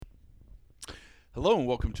Hello and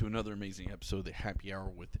welcome to another amazing episode of the Happy Hour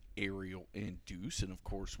with Ariel and Deuce. And of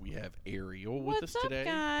course, we have Ariel with us What's up, today.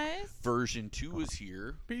 guys? Version 2 is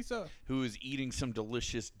here, Pizza. who is eating some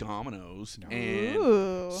delicious Domino's. No. And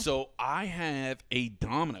Ooh. so I have a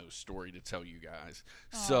Domino's story to tell you guys.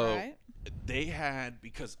 All right. They had,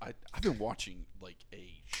 because I've been watching like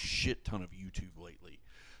a shit ton of YouTube lately.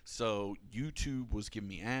 So YouTube was giving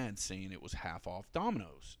me ads saying it was half off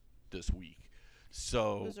Domino's this week.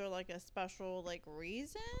 So Was there like a special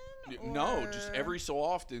reason? no, just or- every so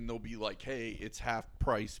often they'll be like, "Hey, it's half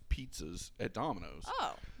price pizzas at Domino's."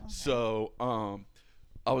 Oh. Okay. So,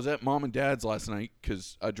 I was at mom and dad's last night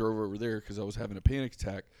because I drove over there because I was having a panic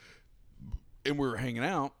attack, and we were hanging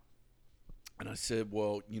out. And I said,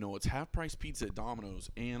 "Well, it's half price pizza at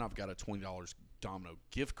Domino's, and I've got a $20 Domino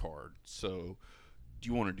gift card. So, do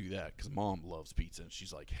you want to do that? Because mom loves pizza." And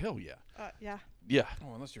she's like, "Hell yeah, Yeah. yeah."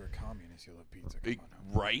 Oh, unless you're a communist, you love pizza. Come on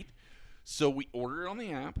now. Right. So we ordered it on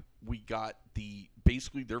the app. We got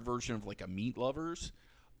basically their version of like a Meat Lovers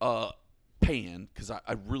pan, because I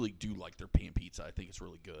really do like their pan pizza. I think it's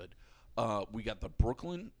really good. We got the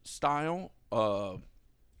Brooklyn style.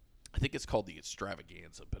 I think it's called the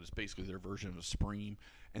Extravaganza, but it's basically their version of a Supreme.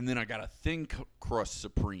 And then I got a thin crust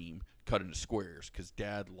Supreme cut into squares because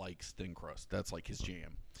Dad likes thin crust. That's like his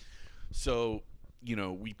jam. So,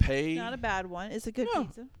 we pay. Not a bad one. It's a good No,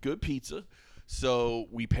 pizza. Good pizza. So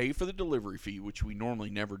we pay for the delivery fee, which we normally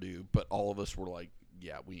never do, but all of us were like,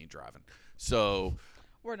 "Yeah, we ain't driving." So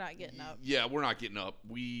We're not getting up. yeah, we're not getting up.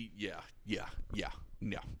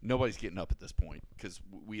 No, nobody's getting up at this point because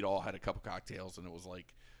we'd all had a couple cocktails and it was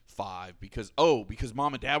like 5 because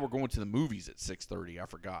mom and dad were going to the movies at 6:30. I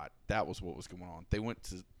forgot that was what was going on. They went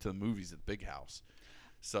to the movies at the big house.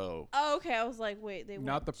 So Oh, okay. I was like, wait, they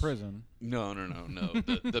Not the went- prison. no.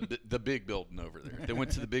 The big building over there. They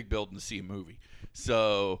went to the big building to see a movie.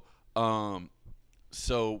 So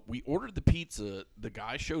we ordered the pizza. The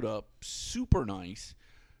guy showed up, super nice.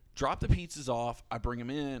 Dropped the pizzas off. I bring him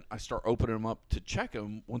in. I start opening them up to check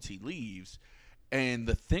him once he leaves, and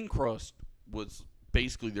the thin crust was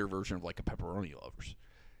basically their version of like a pepperoni lovers.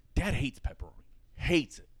 Dad hates pepperoni,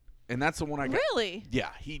 hates it, and that's the one I got. Really? Yeah,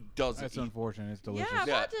 he doesn't. That's He- unfortunate. It's delicious. Yeah, I'm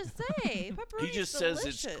Yeah. about to say. Pepperoni He just is says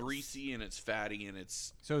delicious. it's greasy and it's fatty and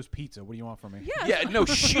it's So is pizza. What do you want from me? Yeah. yeah, no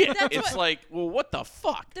shit. That's It's what- like, well, what the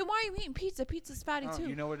fuck? Then why are you eating pizza? Pizza's fatty Oh, too.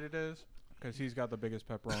 you know what it is? Because he's got the biggest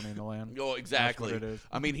pepperoni in the land. Oh, exactly. That's what it is.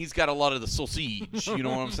 I mean, he's got a lot of the sausage. You know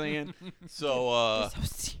what I'm saying? So,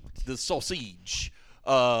 It's so the sausage,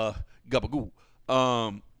 gabagoo.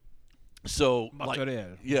 So, like,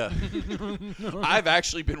 Mozzarella. yeah. I've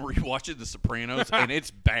actually been rewatching The Sopranos, and it's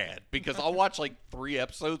bad because I'll watch like 3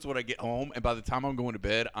 episodes when I get home, and by the time I'm going to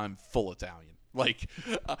bed, I'm full Italian. Like,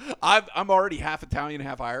 I'm already half Italian,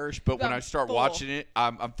 half Irish, but when I'm I start full. watching it,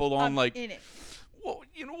 I'm full on I'm like, in it. well,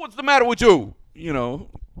 what's the matter with you?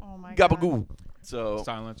 Oh my god. Gabagoo. So,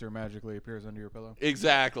 Silencer magically appears under your pillow.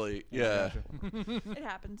 exactly. Yeah. Gotcha. It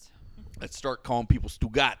happens. I'd start calling people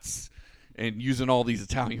Stugats and using all these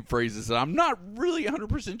Italian phrases that I'm not really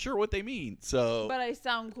 100% sure what they mean. So, But I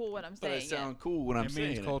sound cool when I'm but I saying sound cool when I'm It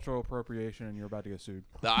saying means cultural appropriation, and you're about to get sued.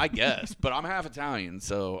 it. I guess, but I'm half Italian,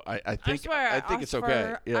 so I I think swear, it's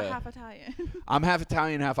okay. I'm Yeah, half Italian. I'm half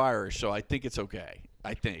Italian, half Irish, so I think it's okay.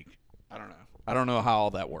 I think. I don't know. I don't know how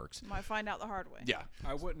all that works. Might find out the hard way. Yeah.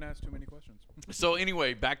 I wouldn't ask too many questions. So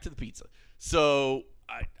anyway, back to the pizza. So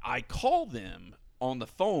I call them on the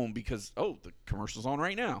phone because the commercial's on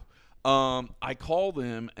right now. I call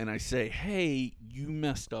them and I say, "Hey, you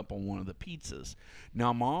messed up on one of the pizzas."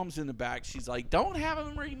 Now mom's in the back. She's like, "Don't have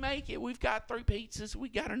them remake it. We've got 3 pizzas. We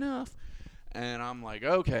got enough." And I'm like,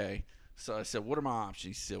 "Okay." So I said, "What are my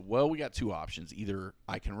options?" She said, "Well, we got 2 options. Either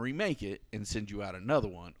I can remake it and send you out another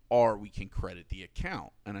one, or we can credit the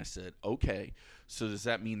account." And I said, "Okay. So does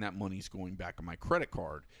that mean that money's going back on my credit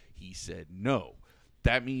card?" He said, "No.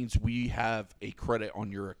 That means we have a credit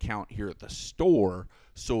on your account here at the store.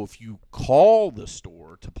 So if you call the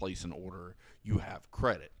store to place an order, you have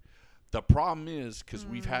credit." The problem is, because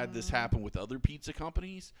we've had this happen with other pizza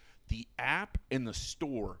companies, the app and the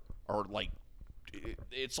store are like,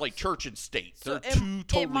 it's like church and state. So They're 2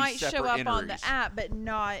 totally it might separate show up entities. on the app, but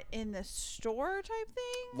not in the store type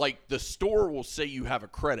thing. Like the store will say you have a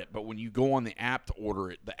credit, but when you go on the app to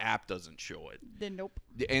order it, the app doesn't show it. Then nope.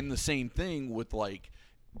 And the same thing with like,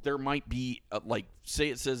 there might be like, say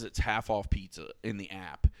it says it's half off pizza in the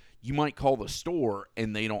app. You might call the store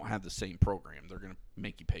and they don't have the same program. They're going to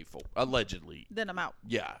make you pay full, allegedly. Then I'm out.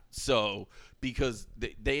 Yeah. So, because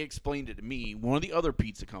they explained it to me, one of the other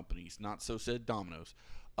pizza companies, not so said Domino's,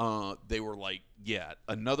 they were like, yeah,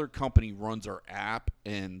 another company runs our app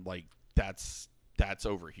and like that's that's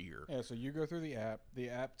over here. Yeah, so you go through the app. The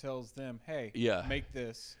app tells them, hey, Yeah. make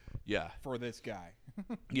this Yeah. for this guy.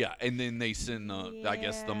 Yeah, and then they send I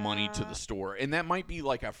guess the money to Yeah. the store, and that might be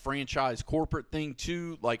like a franchise corporate thing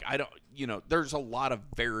too. Like I don't, there's a lot of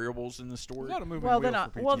variables in the There's story. a lot of moving Well wheels then, for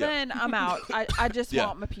pizza. well Yeah. then I'm out. I just Yeah.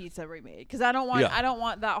 want my pizza remade because I don't want Yeah. I don't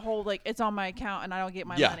want that whole like it's on my account and I don't get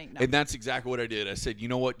my Yeah, money. No. and that's exactly what I did. I said, you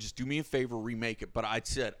know what, just do me a favor, remake it. But I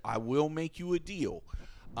said I will make you a deal.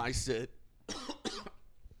 I said,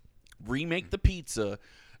 remake the pizza,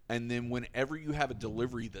 and then whenever you have a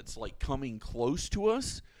delivery that's like coming close to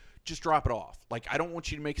us, just drop it off. Like, I don't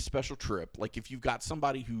want you to make a special trip. Like, if you've got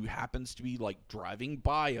somebody who happens to be like driving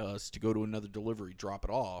by us to go to another delivery, drop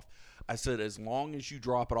it off. I said, as long as you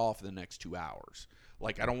drop it off in the next 2 hours.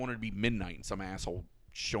 Like, I don't want it to be midnight and some asshole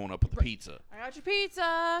showing up with the pizza. I got your pizza.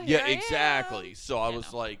 Yeah, Here I exactly. am. So I You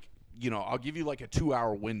was know. like, I'll give you like a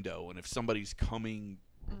 2-hour window, and if somebody's coming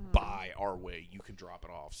by our way, you can drop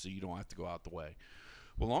it off, so you don't have to go out the way.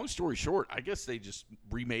 Well, long story short, I guess they just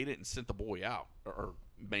remade it and sent the boy out, or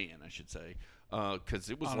man, I should say, because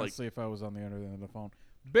it was Honestly, if I was on the other end of the phone,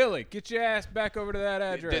 Billy, get your ass back over to that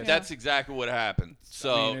address. That's exactly what happened.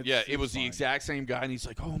 So mean, yeah, it's it was the fine. exact same guy, and he's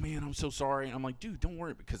like, "Oh man, I'm so sorry." And I'm like, "Dude, don't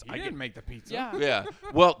worry, because You I didn't get make the pizza. Yeah. yeah."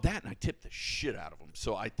 Well, that and I tipped the shit out of him,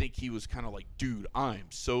 so I think he was kind of like, "Dude,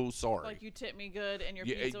 I'm so sorry." Like you tipped me good and your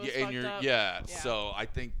Yeah, pizza was yeah, and fucked you're, up. yeah. Yeah. So I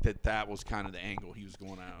think that was kind of the angle he was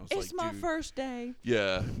going at. I was It's like, my dude, first day.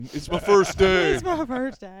 yeah, it's my first day. It's my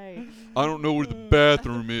first day. I don't know where the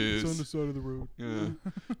bathroom It's on the is. side of the road. Yeah,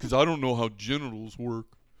 because I don't know how genitals work.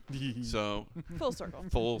 So Full circle.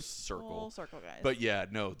 full circle. Full circle, guys. But yeah,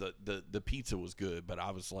 no, the pizza was good, but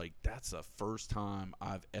I was like, that's the first time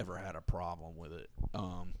I've ever had a problem with it.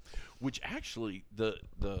 Which actually, the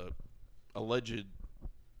alleged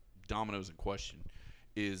Domino's in question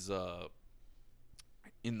is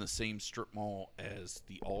in the same strip mall as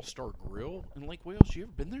the All Star Grill in Lake Wales. You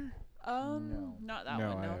ever been there? No. Not that no,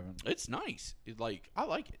 one. I No. haven't. It's nice. I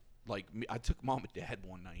like it. Like, I took mom and dad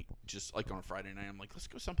one night, just like on a Friday night. I'm like, let's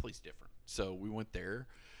go someplace different. So we went there,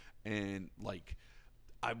 and like,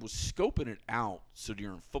 I was scoping it out. So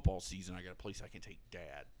during football season, I got a place I can take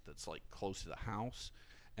dad that's like close to the house.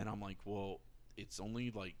 And I'm like, well, it's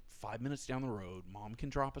only like 5 minutes down the road. Mom can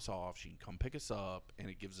drop us off. She can come pick us up, and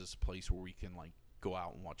it gives us a place where we can like go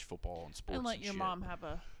out and watch football and sports And let and your shit. mom have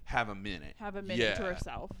a minute. have a minute Yeah. to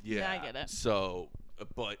herself. Yeah, I get it. So,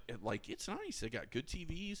 but like, it's nice. They got good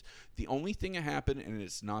TVs. The only thing that happened, and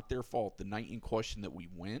it's not their fault, the night in question that we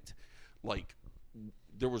went, like,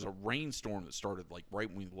 there was a rainstorm that started like right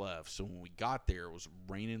when we left. So when we got there, it was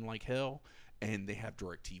raining like hell, and they have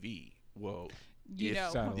direct TV. Well, You if- know.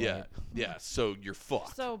 Satellite. yeah. So you're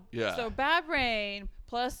fucked. So yeah. so bad rain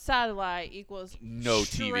plus satellite equals No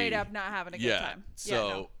straight TV. up not having a good yeah. time. So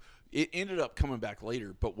yeah, no. it ended up coming back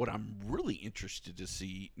later. But what I'm really interested to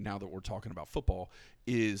see now that we're talking about football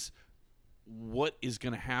is what is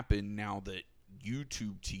going to happen now that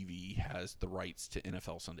YouTube TV has the rights to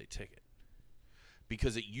NFL Sunday Ticket.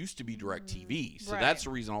 Because it used to be DirecTV. So right. that's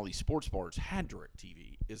the reason all these sports bars had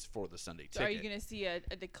DirecTV is for the Sunday So Ticket. are you going to see a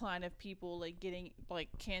decline of people like getting like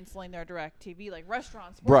canceling their direct TV, like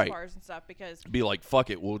restaurants, sports Right. bars and stuff because Be like, fuck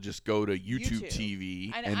it, we'll just go to YouTube, YouTube.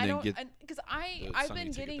 TV and and I then don't get because the I've Sunday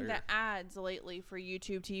been Ticket getting there. the ads lately for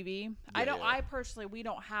YouTube TV. Yeah, I don't. yeah. I personally we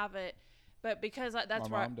don't have it, but because that's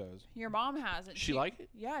My where mom does. your mom has it. She like it?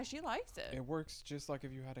 Yeah, she likes it. It works just like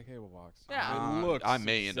if you had a cable box. Yeah. It looks I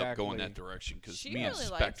may end up going that exactly- direction because She me and really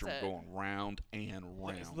likes Spectrum it. going round and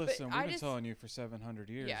round. Listen, I we've been just- telling you for 700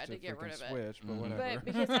 years Yeah, to to get rid freaking of it. switch, but Mhm. whatever. But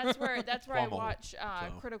because that's where I Fumble. watch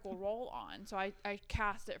So. Critical Role on. So I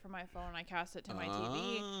cast it from my phone. I cast it to my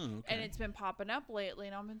TV, Ah, okay. and it's been popping up lately.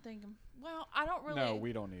 And I've been thinking, well, I don't really. no,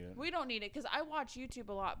 we don't need it. We don't need it because I watch YouTube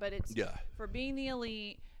a lot, but it's Yeah. for Being the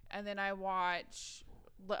Elite, and then I watch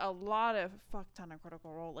a lot of fuck ton of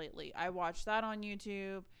Critical Role lately. I watch that on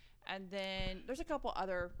YouTube, and then there's a couple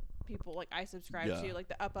other people like I subscribe Yeah. to, like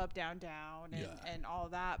the Up Down Down and, Yeah. and all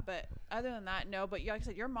of that. But other than that, no. But like I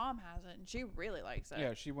said, your mom has it, and she really likes it.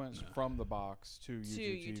 Yeah, she went Yeah. from the box to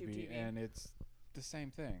YouTube, YouTube TV, TV. and it's the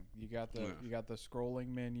same thing. You got the Yeah. you got the scrolling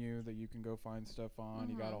menu that you can go find stuff on.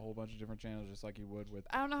 You got a Mhm. whole bunch of different channels, just like you would with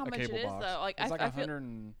I don't know how a much cable it is box. though. Like It's like I feel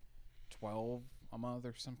 112 a month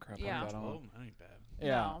or some crap Yeah. like that. Oh, that ain't bad.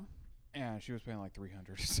 Yeah, no. yeah. She was paying like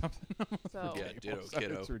 300 or something. So- for Yeah, cable, ditto, so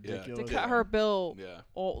kiddo. It's Yeah. ridiculous. to cut her bill Yeah.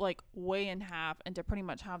 like way in half and to pretty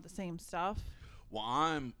much have the same stuff. Well,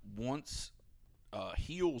 I'm once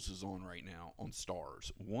Heels is on right now on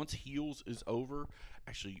Stars. Once Heels is over,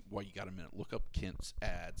 actually, while you got a minute, look up Kent's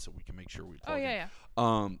ad so we can make sure we plug Oh it. yeah,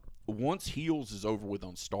 yeah. Once Heels is over with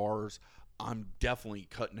on Stars, I'm definitely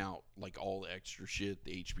cutting out like all the extra shit,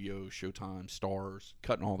 the HBO, Showtime, Stars,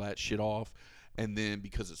 cutting all that shit off. And then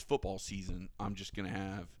because it's football season, I'm just going to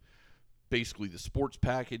have basically the sports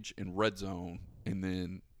package and Red Zone, and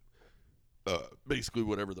then basically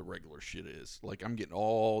whatever the regular shit is. Like, I'm getting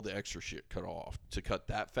all the extra shit cut off to cut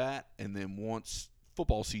that fat. And then once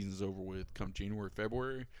football season's over with, come January,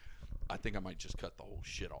 February, I think I might just cut the whole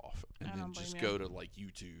shit off and then just go to like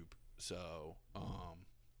YouTube. So,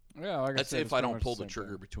 yeah, like that's I said, if I don't pull the the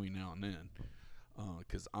trigger between now and then,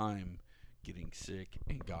 because I'm getting sick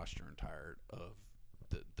and gosh darn tired of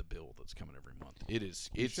the bill that's coming every month. It's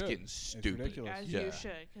getting stupid. ridiculous. As Yeah. you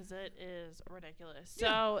should, because it is ridiculous.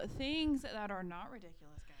 So things that are not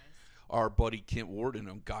ridiculous, guys. Our buddy Kent Warden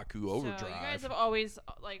on Gaku Overdrive. So you guys have always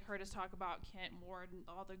like heard us talk about Kent Ward and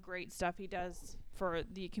all the great stuff he does for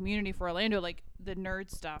the community for Orlando, like the nerd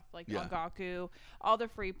stuff, like Yeah. on Gaku, all the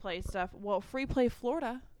free play stuff. Well, Free Play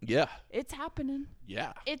Florida, Yeah. it's happening.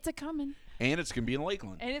 Yeah. It's a coming. And it's going to be in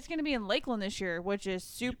Lakeland. And it's going to be in Lakeland this year, which is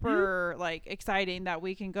super like exciting that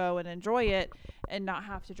we can go and enjoy it and not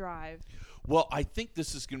have to drive. Well, I think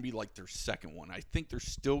this is going to be like their second one. I think they're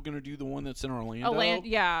still going to do the one that's in Orlando.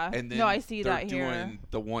 Yeah. And then no, I see they're that here. doing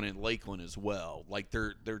the one in Lakeland as well. Like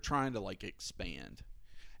they're trying to like expand.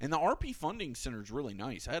 And the RP Funding Center is really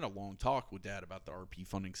nice. I had a long talk with Dad about the RP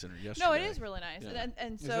Funding Center yesterday. No, it is really nice. Yeah.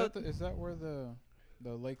 And so is that where the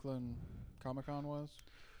Lakeland Comic-Con was?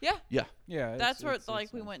 yeah, Yeah, that's where we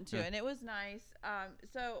nice. went to, Yeah. and it was nice.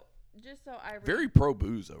 So just so I very pro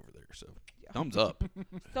booze over there. So thumbs up.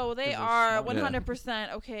 so they 'Cause they're are smart.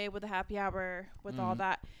 100% okay with the happy hour with all Mhm.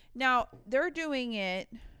 that. Now they're doing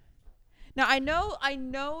it. Now I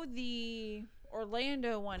know the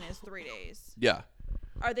Orlando one is 3 days. Yeah.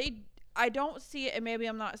 Are they? I don't see it, and maybe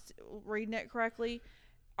I'm not reading it correctly.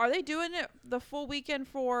 Are they doing it the full weekend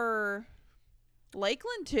for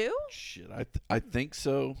Lakeland too? Shit, I think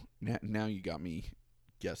so. Now you got me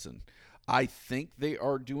guessing. I think they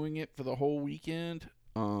are doing it for the whole weekend.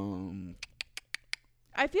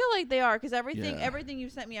 I feel like they are because Yeah. everything you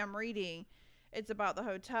sent me, I'm reading. It's about the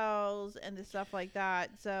hotels and the stuff like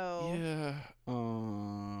that. So Yeah.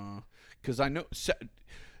 Because I know.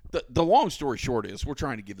 The long story short is we're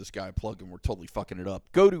trying to give this guy a plug and we're totally fucking it up.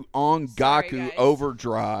 Go to Sorry, Ongaku guys.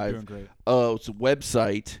 Overdrive. Doing great. It's a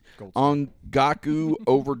website. Gold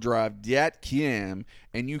OngakuOverdrive.com,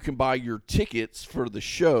 and you can buy your tickets for the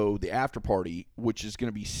show, the after party, which is going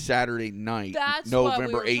to be Saturday night, that's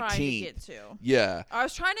November what we were 18th. trying to get to. Yeah. I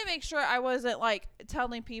was trying to make sure I wasn't like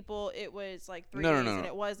telling people it was like 3 No, no, days no, and no.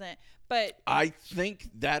 it wasn't. But I think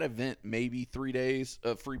that event may be 3 days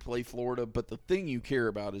of Free Play Florida, but the thing you care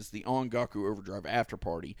about is the Ongaku Overdrive after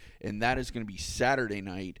party, and that is going to be Saturday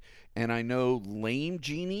night. And I know Lame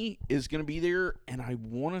Genie is going to be there, and I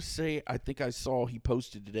want to say, I think I saw he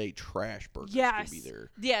posted today Trash Burger's going yes, to be there.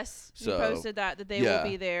 yes, So, he posted that they yeah. will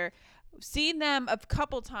be there. Seen them a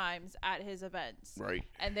couple times at his events. Right.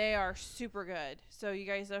 And they are super good. So you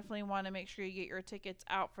guys definitely want to make sure you get your tickets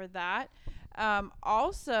out for that.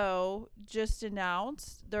 Also, just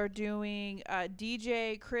announced they're doing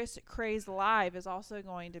DJ Chris Craze Live is also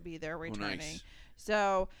going to be there returning. Nice.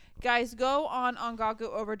 So, guys, go on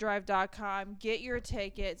GakuOverdrive.com, get your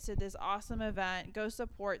tickets to this awesome event. Go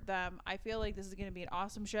support them. I feel like this is going to be an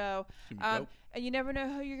awesome show. It's gonna be dope. And you never know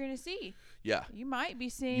who you're going to see. Yeah. You might be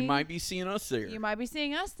seeing. You might be seeing us there. You might be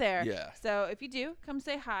seeing us there. Yeah. So if you do, come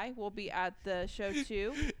say hi. We'll be at the show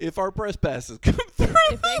too. If our press passes come through.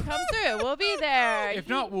 If they come through, we'll be there. If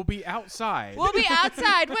not, we'll be outside. We'll be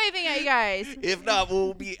outside waving at you guys. If not,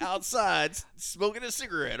 we'll be outside smoking a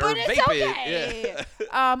cigarette But or it's vaping. okay.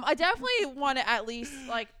 Yeah. I definitely want to at least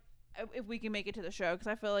like if we can make it to the show because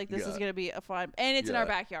I feel like this Yeah. is gonna be a fun and it's in our Yeah.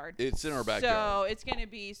 backyard. It's in our So backyard. it's gonna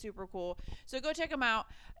be super cool. So go check them out.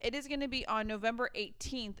 It is gonna be on November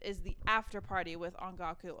 18th. Is the after party with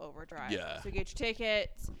Ongaku Overdrive. Yeah. So get your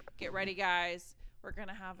tickets. Get ready, guys. We're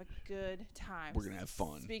gonna have a good time. We're gonna have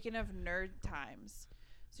fun. Speaking of nerd times,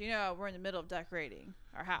 so we're in the middle of decorating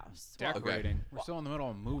our house. Well, Decorating. We're still in the middle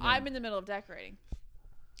of moving. I'm in the middle of decorating.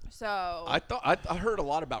 So I heard a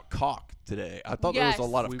lot about cock today. I thought there was Yes. a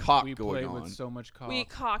lot of we, cock we going played on. with so much cock. we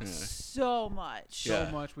cocked Yeah. so much. so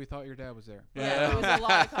Yeah. much we thought your dad was there. Yeah, there was a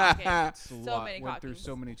lot of cocking. It's a So lot. many Went through cockings.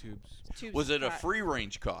 so many tubes. Tubes Was it a cut. free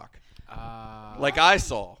range cock? Like Like I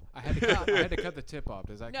saw. I had to cut the tip off.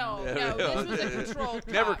 Does that No, count? Yeah. no, this was a controlled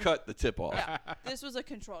Never cock. cut the tip off. Yeah, this was a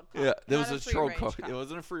controlled cock. Yeah, there not was a free controlled range cock. It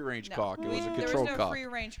wasn't a free range No. cock. It was a There controlled was no cock. free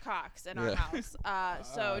range cocks in our Yeah. house.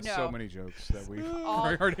 So no. So many jokes that we all,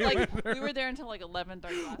 already like went through. we were there until like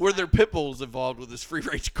 11:30 last Were night. there pit bulls involved with this free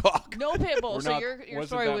range cock. No pit bull. We're So not- your wasn't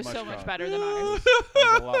story that was much so much cock. better than ours. There's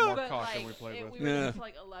a lot more But cock than like, we played with. we were Yeah. there till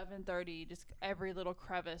like 11:30, just every little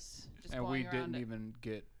crevice, just And going we around didn't it. even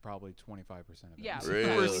get probably 25% of it. Yeah, So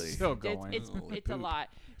Really? we're still going. It's Holy it's a poop. lot.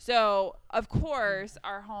 So of course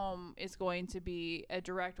our home is going to be a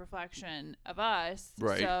direct reflection of us.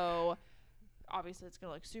 Right. So obviously it's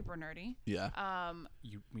gonna look super nerdy. Yeah.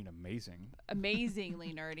 You mean amazing?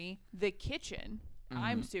 Amazingly nerdy. The kitchen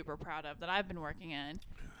I'm Mm-hmm. super proud of that I've been working in.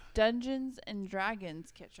 Dungeons and Dragons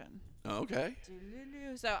kitchen. Okay.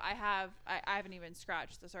 So I haven't even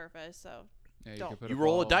scratched the surface. So Yeah, Don't. could put You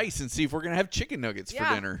roll a ball- dice and see if we're gonna have chicken nuggets Yeah.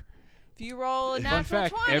 for dinner. if you roll a Fun natural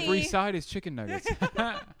fact: 20, every side is chicken nuggets.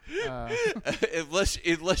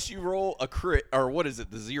 unless you roll a crit, or what is it?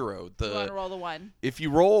 The zero. you want to The roll the 1. if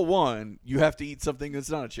you roll a 1, you have to eat something that's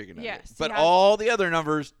not a chicken nugget. Yes, But you have- all the other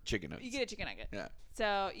numbers, chicken nuggets. You get a chicken nugget. Yeah.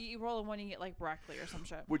 So you roll a 1, you get like broccoli or some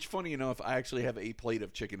shit. Which, funny enough, I actually have a plate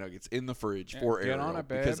of chicken nuggets in the fridge Yeah, for get Ariel on it,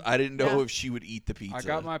 babe. because I didn't know Yeah. if she would eat the pizza. I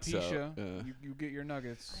got my so, pisha. You get your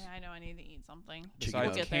nuggets. I know I need to eat something. Chicken Besides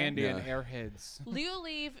nuggets. candy and Yeah. airheads. Leo,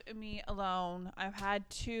 leave me alone. I've had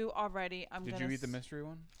 2 already. Did you eat the mystery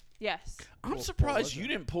one? Yes. I'm What surprised was you it?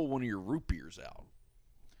 didn't pull one of your root beers out.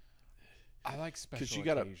 I like special you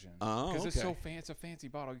gotta- occasions. Oh, Because it's so okay. it's a fancy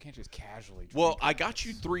bottle. You can't just casually drink Well, it. I got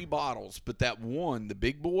you 3 bottles, but that one, the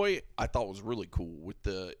big boy, I thought was really cool. With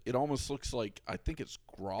the, it almost looks like, I think it's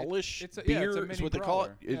Growlish it's a beer it's a is mini what they call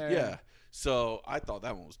it. growler. Yeah. So I thought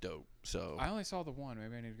that one was dope. So I only saw the one.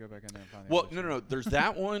 Maybe I need to go back in there and find the well, other no, two. no, no. There's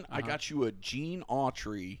that one. I Uh-huh. got you a Gene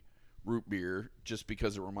Autry root beer just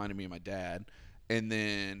because it reminded me of my dad, and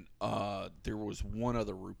then there was one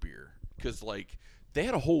other root beer because like they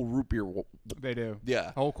had a whole root beer. They do.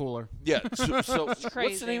 Yeah, Whole cooler. yeah. So what's the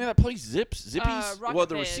crazy. name of that place? Zippies. Rocket Well,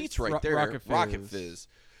 the Fizz. receipt's right Ro- there. Rocket Fizz.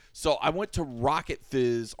 So I went to Rocket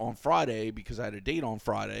Fizz on Friday because I had a date on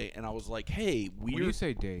Friday, and I was like, "Hey, When you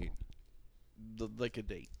say date, like a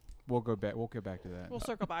date." we'll get back to that. We'll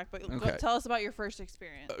circle back, but Okay. tell us about your first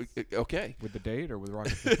experience. Okay. With the date or with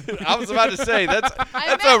Rocket Fizz? I was about to say that's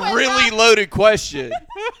meant a with really loaded question.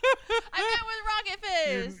 I met with Rocket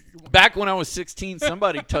Fizz. Back when I was 16,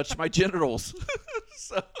 somebody touched my genitals.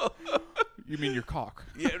 So, You mean your cock?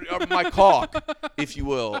 yeah, or my cock, if you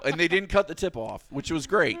will. And they didn't cut the tip off, which was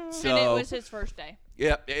great. So, And it was his first day.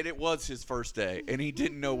 yeah, and it was his first day, and he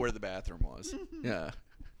didn't know where the bathroom was. Yeah.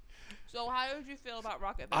 So how did you feel about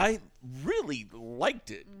Rocket Fizz? I really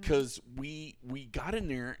liked it because we got in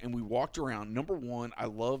there and we walked around. Number one, I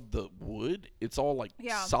love the wood. It's all like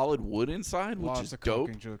Yeah. solid wood inside, which Lots is of dope.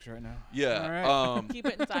 cooking jokes right now. Yeah. All right. Keep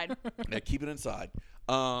it inside. Yeah, keep it inside.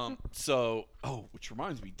 Which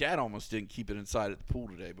reminds me, Dad almost didn't keep it inside at the pool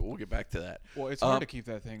today, but we'll get back to that. Well, it's hard to keep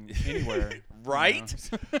that thing anywhere. Right?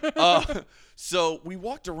 You know? So we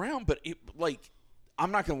walked around, but it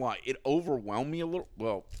I'm not gonna lie, it overwhelmed me a little.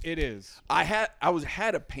 Well, It is. I had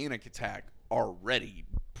a panic attack already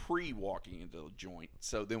pre walking into the joint.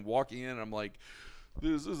 So then walking in, I'm like,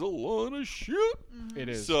 this is a lot of shit. It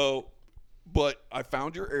is. So, but I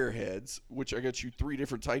found your airheads, which I got you 3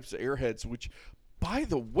 different types of airheads, which, by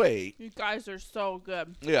the way, You guys are so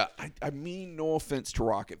good. yeah, I mean no offense to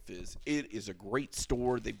Rocket Fizz. It is a great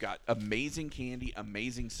store. They've got amazing candy,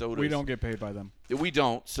 amazing sodas. we don't get paid by them. We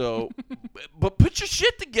don't. So, but put your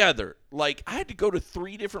shit together. Like, I had to go to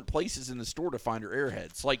 3 different places in the store to find your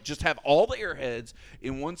airheads. Like, just have all the airheads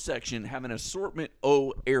in one section, have an assortment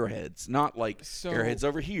of airheads, not like So- airheads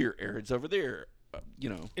over here, airheads over there. You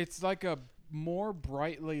know, It's like a more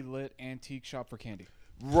brightly lit antique shop for candy.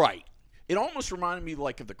 right. It almost reminded me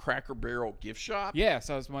like of the Cracker Barrel gift shop. Yes,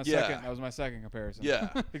 that was my Yeah. second. That was my second comparison. Yeah.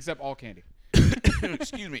 Except all candy.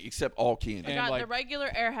 Excuse me, except all candy. I And, got the like- regular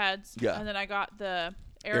Airheads. Yeah. And then I got the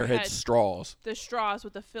Airhead Airhead, straws. the straws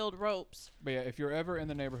with the filled ropes. But yeah, if you're ever in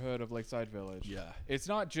the neighborhood of Lakeside Village, Yeah. it's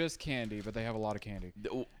not just candy, but they have a lot of candy.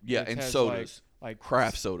 Yeah, It and has, sodas. like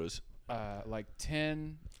Craft sodas. like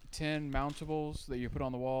 10 mountables that you put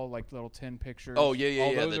on the wall, like little 10 pictures. Oh, yeah.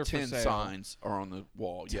 All those The are for 10 sale. signs are on the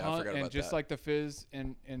wall. Yeah, I Ton- forgot and about just that. like the Fizz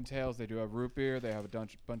entails, they do have root beer. They have a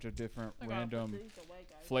bunch of different I gotta put random these away,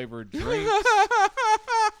 guys. flavored drinks.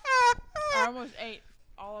 I almost ate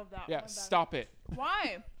all of that. Yeah, One back. stop it.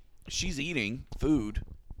 Why? She's eating food.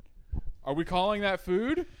 Are we calling that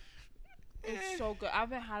food? It's so good. I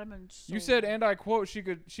haven't had them in so You said, long. and I quote, she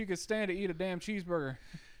could stand to eat a damn cheeseburger.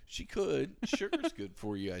 She could. Sugar's good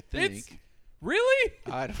for you, I think. It's really?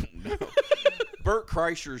 I don't know. Bert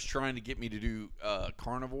Kreischer's trying to get me to do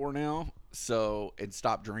carnivore now, and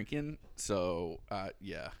stop drinking. So,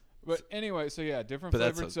 yeah. But anyway, so yeah, different But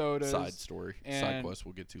that's flavored a sodas. side story, side and quest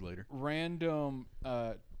we'll get to later. Random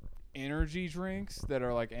energy drinks that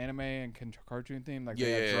are like anime and cartoon themed, like Yeah,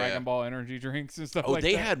 they have yeah, Dragon yeah. Ball energy drinks and stuff Oh, like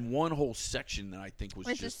they that. had one whole section that I think was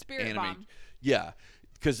It's a just spirit anime. bomb. Yeah,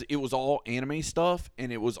 because it was all anime stuff,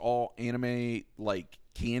 and it was all anime like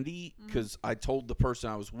candy. Because I told the person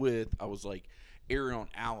I was with, I was like, Ariel and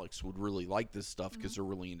Alex would really like this stuff because they're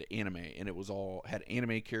really into anime, and it was all had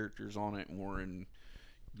anime characters on it and were in,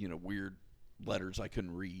 weird letters I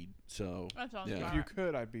couldn't read. So That sounds yeah. about If you right.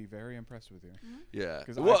 could, I'd be very impressed with you. Yeah.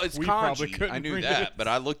 'Cause Well, it's we probably kanji. couldn't I knew read that, it. but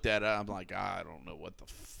I looked at it. I'm like, I don't know what the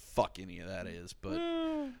fuck any of that is, but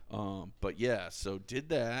yeah. So did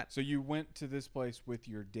that. So you went to this place with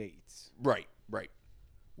your dates, Right.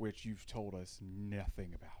 which you've told us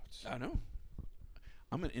nothing about. I know.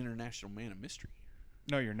 I'm an international man of mystery.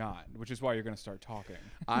 No, you're not, which is why you're going to start talking.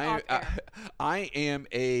 I am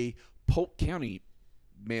a Polk County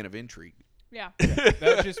man of intrigue. Yeah.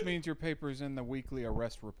 That just means your paper's in the weekly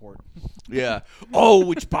arrest report. Yeah. Oh,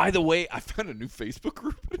 which by the way, I found a new Facebook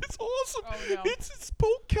group. It's awesome. Oh, no. It's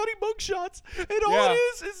Polk County mugshots, and all Yeah.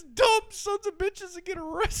 it is dumb sons of bitches that get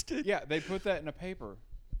arrested. Yeah, they put that in a paper.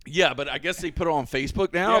 Yeah, but I guess they put it on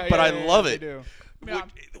Facebook now. Yeah, but yeah, I yeah, love they it. do. Yeah.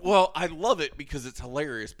 Well, I love it because it's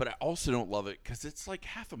hilarious, but I also don't love it because it's like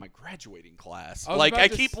half of my graduating class. I was Like about I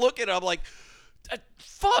to keep looking, I'm like,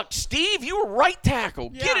 fuck, Steve, you were right tackle.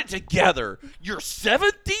 Get Yeah. it together. Your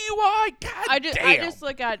 7th DUI? God I damn. just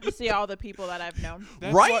look at to see all the people that I've known.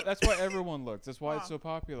 That's Right? Why, that's why everyone looks. That's why it's Wow. so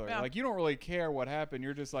popular. Yeah. Like, you don't really care what happened.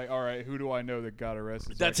 You're just like, all right, who do I know that got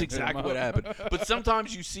arrested? so I That's can hit 'em exactly up? what happened. But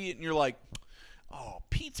sometimes you see it and you're like, oh,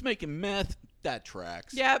 Pete's making meth. That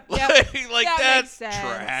tracks. Yep, Like, yep. like That that makes sense.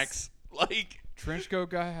 tracks. Like, Trench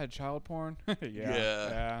coat guy had child porn?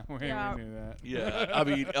 Yeah, we Yeah. knew that. yeah. I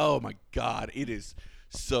mean, oh my God. It is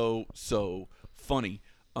so funny.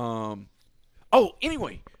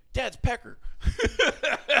 Anyway, Dad's pecker.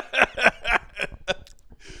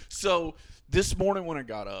 So this morning when I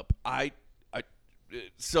got up,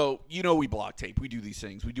 we block tape. We do these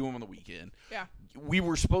things. We do them on the weekend. Yeah. We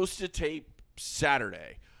were supposed to tape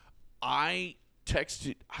Saturday. I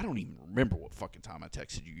texted. I don't even remember what fucking time I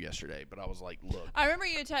texted you yesterday, but I was like, "Look." I remember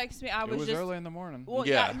you texted me. I It was was just early in the morning. well,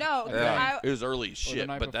 Yeah. no, Yeah, it was early as Or the shit,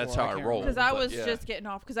 night but that's before, how I I can't roll. because remember. I was yeah. just getting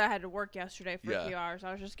off because I had to work yesterday for Yeah. a few hours.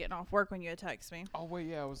 I was just getting off work when you had texted me. Oh, wait,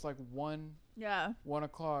 yeah. It was like 1 Yeah.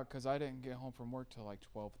 o'clock because I didn't get home from work till like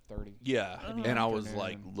 12:30. Yeah, Uh-huh. and I was Afternoon.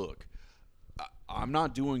 like, "Look, I'm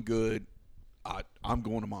not doing good. I'm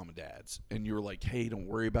going to Mom and Dad's." And you were like, "Hey, don't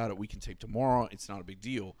worry about it. We can tape tomorrow. It's not a big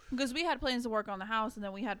deal." Because we had plans to work on the house, and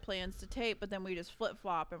then we had plans to tape, but then we just flip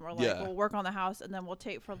flop, and we're like, Yeah. we'll work on the house, and then we'll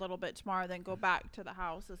tape for a little bit tomorrow, then go back to the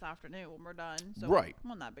house this afternoon when we're done. So Right.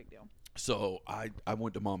 Well, not a big deal. So I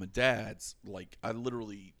went to Mom and Dad's. Like, I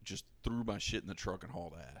literally just threw my shit in the truck and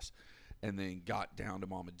hauled ass, and then got down to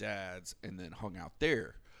Mom and Dad's and then hung out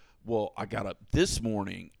there. Well, I got up this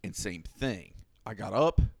morning and same thing. I got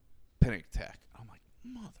up, panic attack. I'm like,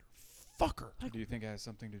 motherfucker. Do you think it has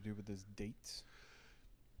something to do with his dates?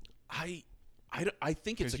 I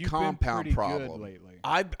think it's 'Cause a you've been compound pretty problem. good lately.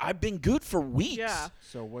 I've been good for weeks. Yeah.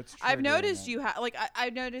 So what's I've triggering noticed it? you have, like,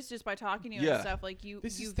 I've noticed just by talking to you Yeah. and stuff, like,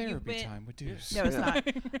 This is you've therapy been, time with Deuce. No, it's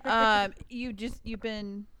not. You've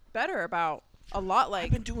been better about a lot, I've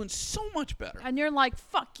like, been doing so much better. and you're like,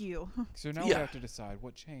 fuck you. So now we Yeah. have to decide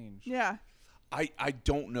what changed. Yeah. I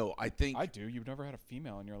don't know. I think. I do. You've never had a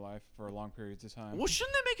female in your life for long periods of time. Well,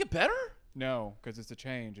 shouldn't that make it better? No, because it's a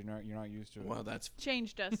change and you're not used to it. Well, that's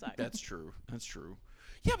Change does suck. that's true. That's true.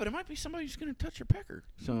 Yeah, but it might be somebody who's going to touch your pecker.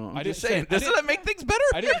 So I'm I just didn't say- saying. I Doesn't didn't- that make things better?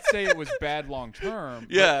 I didn't say it was bad long term.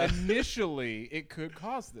 Yeah. But initially, it could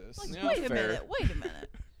cause this. Like, Yeah, wait a fair. minute. Wait a minute.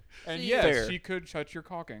 And See, yes, Fair. she could touch your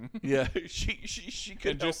caulking. Yeah, she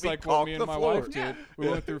could And help just me like what caulk me the and my floor. wife did, we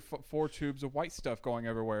went through 4 tubes of white stuff going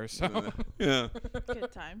everywhere. So Yeah.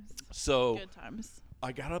 Good times. So Good times.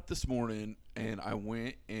 I got up this morning and I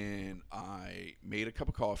went and I made a cup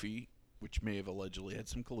of coffee, which may have allegedly had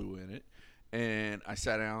some Kahlua in it. And I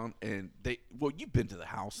sat down and you've been to the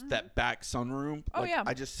house, that back sunroom. Oh, like, yeah.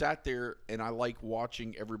 I just sat there and I like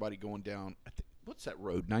watching everybody going down. What's that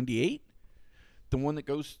road? 98? The one that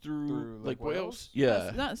goes through Lake Lake Wales? Wales? Yeah.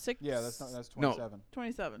 That's not 6. yeah, that's 27.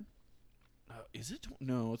 27. Is it?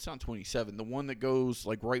 No, it's not 27. The one that goes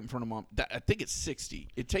like right in front of Mom. I think it's 60.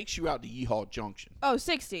 It takes you out to Yeehaw Junction. Oh,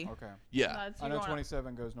 60. Okay. Yeah. That's I you know going up.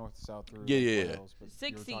 27 goes north to south through Yeah, Lake yeah, yeah. Wales, but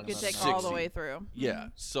you were 60 you talking could about take 60. all the way through. Yeah.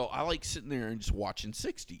 So I like sitting there and just watching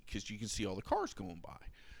 60 because you can see all the cars going by.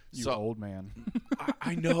 You So old man.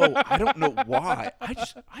 I know. I don't know why.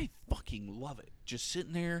 I fucking love it. Just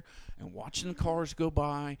sitting there and watching the cars go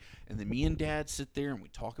by, and then me and Dad sit there and we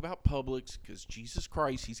talk about Publix because Jesus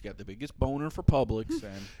Christ, he's got the biggest boner for Publix.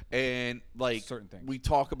 Same. And like Certain things. we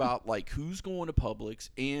talk about like who's going to Publix,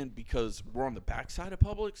 and because we're on the backside of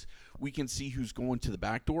Publix, we can see who's going to the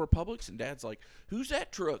back door of Publix. And Dad's like, "Who's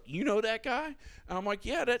that truck? You know that guy?" And I'm like,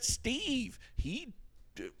 "Yeah, that's Steve. He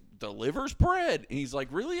delivers bread." And he's like,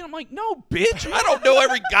 "Really?" And I'm like, "No, bitch. I don't know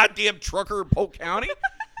every goddamn trucker in Polk County."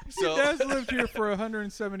 Your So dad's lived here for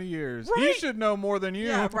 170 years. He Right. should know more than you.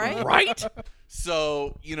 Yeah, right? right?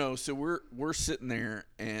 So, so we're sitting there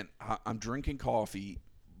and I'm drinking coffee.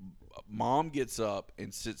 Mom gets up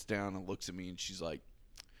and sits down and looks at me and she's like,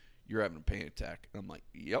 "You're having a panic attack." And I'm like,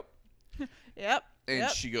 "Yep." Yep. And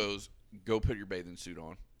yep. she goes, "Go put your bathing suit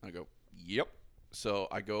on." I go, "Yep." So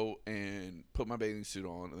I go and put my bathing suit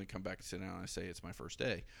on and then come back and sit down and I say, "It's my first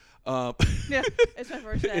day." Yeah, it's my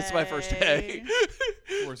first day. It's my first day.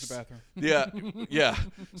 Where's the bathroom? Yeah.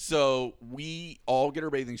 So we all get our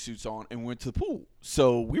bathing suits on and went to the pool.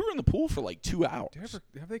 So we were in the pool for like 2 hours.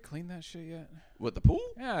 Have they cleaned that shit yet? What, the pool?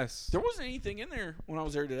 Yes. There wasn't anything in there when I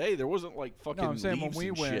was there today. There wasn't like fucking No, I'm saying when leaves we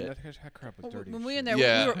and went, shit. that crap was dirty. When as we shit. in there,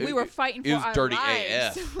 Yeah, we were fighting for It was our dirty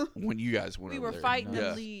lives. AF when you guys went We over were there. fighting Yeah.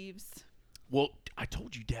 the leaves. Well, I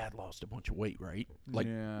told you Dad lost a bunch of weight, right? Like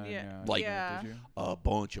yeah. like- Yeah. Did you? a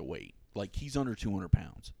bunch of weight. Like he's under 200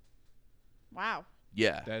 pounds. Wow.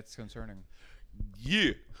 Yeah. That's concerning.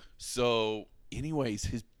 Yeah. So, anyways,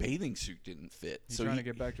 his bathing suit didn't fit. He's so trying to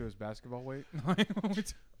get back to his basketball weight.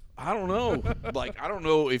 I don't know. Like, I don't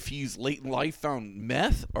know if he's late in life found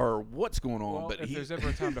meth or what's going on. Well, but if there's ever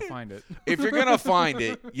a time to find it, if you're gonna find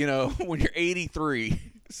it, when you're 83,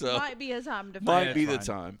 so Might be a time to might find Yeah, be it's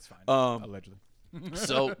the fine. time. It's fine. Um, Allegedly.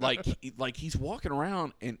 So like he's walking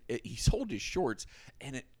around and he's holding his shorts,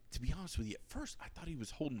 and to be honest with you, at first I thought he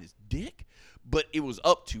was holding his dick, but it was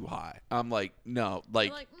up too high. I'm like, no, You're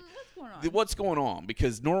like. like, what's going on? What's going on?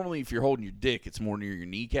 Because normally if you're holding your dick, it's more near your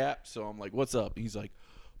kneecap. So I'm like, "What's up?" And he's like,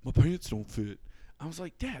 "My pants don't fit." I was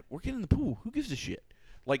like, "Dad, we're getting in the pool. Who gives a shit?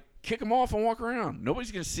 Like, kick them off and walk around.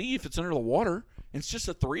 Nobody's going to see if it's under the water. And it's just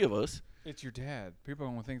the three of us." It's your dad. People are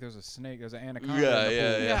gonna think there's a snake, there's an anaconda.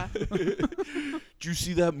 Yeah, in the pool. yeah. Did you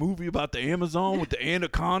see that movie about the Amazon with the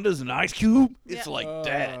anacondas and Ice Cube? It's Yeah. like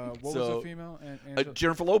that. What was So, the female? Angel-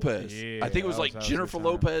 Jennifer Lopez. Yeah, I think it was that like was Jennifer good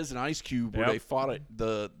time. Lopez and Ice Cube where Yep. they fought it,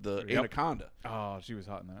 the Yep. anaconda. Oh, she was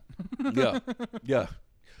hot in that. Yeah.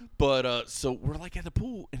 But so we're like at the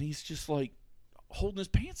pool, and he's just like holding his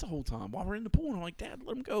pants the whole time while we're in the pool. And I'm like, "Dad,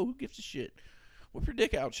 let him go. Who gives a shit? Whip your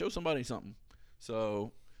dick out. Show somebody something."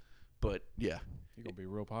 So, but yeah, He's gonna be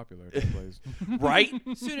real popular at that place. right,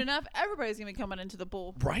 Soon enough, everybody's gonna be coming into the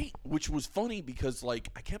pool. right. Which was funny because like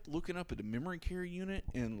I kept looking up at the memory care unit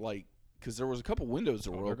and like because there was a couple windows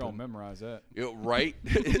that were They're gonna open. memorize that. Right?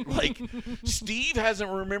 Like, Steve hasn't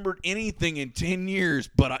remembered anything in 10 years,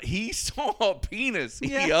 but he saw a penis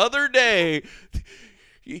the other day.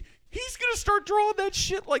 He's going to start drawing that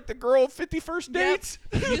shit like the girl at 51st Dates.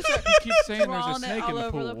 You keep saying there's a Drawing it snake in all the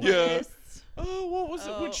over pool. the Yeah. place. Oh, what was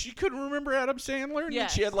it when Oh. she couldn't remember Adam Sandler? And then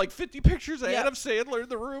she Yes. had like 50 pictures of Yep. Adam Sandler in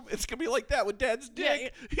the room. It's going to be like that with Dad's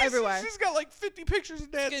dick. Yeah, everywhere. She's got like 50 pictures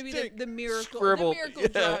of Dad's It's gonna be dick. the miracle, scribbled. the miracle Yeah.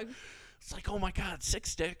 drug. It's like, oh my God,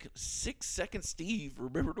 6 second Steve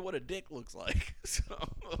remembered what a dick looks like. So,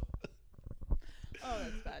 Oh,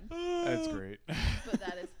 that's bad. That's great. But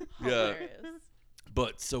that is Yeah. hilarious.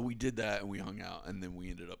 But so we did that and we hung out and then we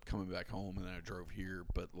ended up coming back home and then I drove here.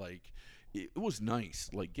 But like, it was nice.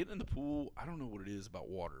 Like getting in the pool, I don't know what it is about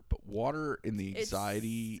water, but water and the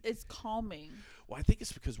anxiety. It's calming. Well, I think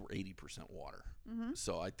it's because we're 80% water. Mm-hmm.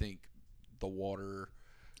 So I think the water.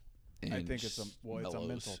 And I think it's a mellows.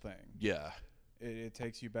 mental thing. Yeah. It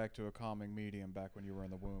takes you back to a calming medium back when you were in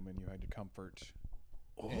the womb and you had comfort.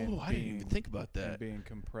 Oh, And I didn't even think about And that. being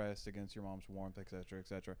compressed against your mom's warmth, etc.,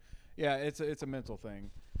 etc. Yeah, it's a mental thing.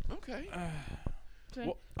 Okay. Okay.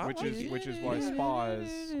 Well, I Which like is it. which is why spas.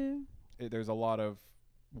 There's a lot of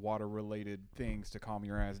water-related things to calm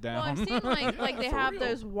your ass Well, down. I've seen like they for have real.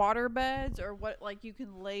 those water beds or what like you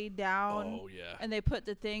can lay down Oh yeah. and they put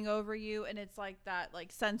the thing over you and it's like that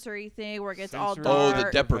like sensory thing where it gets all Sensory dark. Oh,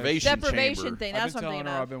 the deprivation deprivation chamber. thing. I've That's been what I'm telling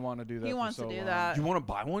thinking her of. I've been wanting to do that. He for wants so to do long. that. You want to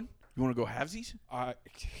buy one? You want to go halvesies?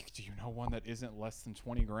 Do you know one that isn't less than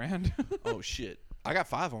 20 grand? Oh shit! I got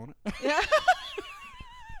 5 on it. Yeah.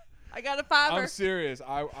 I got a $5. I'm serious.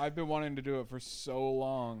 I've been wanting to do it for so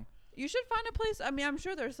long. You should find a place. I mean, I'm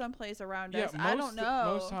sure there's some place around us. Most, I don't know.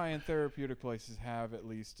 Most high-end therapeutic places have at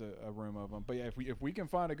least a room of them. But yeah, if we can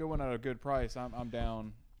find a good one at a good price, I'm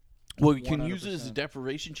down. Well, we can use it as a 100%.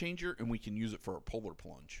 deprivation changer, and we can use it for a polar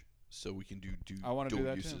plunge. So we can do I want to do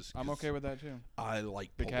that uses. too. I'm okay with that too. I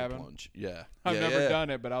like The polar cabin? plunge. Yeah. I've Yeah, never yeah. done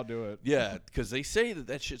it, but I'll do it. Yeah, because they say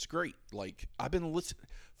that shit's great. Like, I've been listening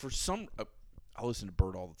for some. I listen to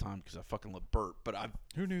Bert all the time because I fucking love Bert. But I've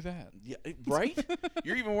Who knew that? yeah, right.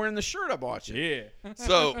 You're even wearing the shirt I'm watching. Yeah.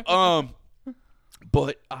 So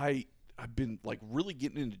but I've been like really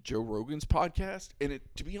getting into Joe Rogan's podcast, and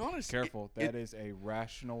to be honest, Careful. That is a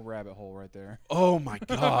rational rabbit hole right there. oh my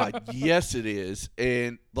god, yes it is,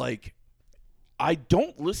 and like. I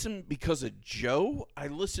don't listen because of Joe. I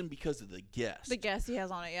listen because of the guest. The guest he has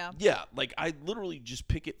on it, yeah. Yeah, like I literally just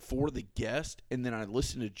pick it for the guest, and then I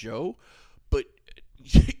listen to Joe. But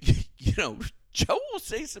you know, Joe will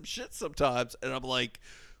say some shit sometimes, and I'm like,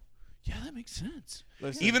 yeah, that makes sense.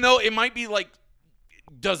 Listen. Even though it might be like,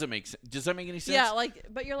 doesn't make sense. Does that make any sense? Yeah, like,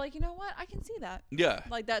 but you're like, you know what? I can see that. Yeah.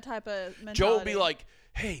 Like that type of mentality. Joe will be like,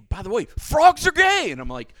 hey, by the way, frogs are gay, and I'm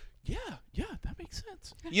like, yeah, that makes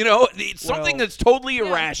sense. You know, it's something Well, that's totally yeah.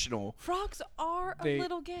 irrational. frogs are a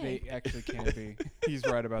little gay. They actually can be. He's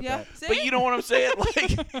right about Yeah, that. see? But you know what I'm saying?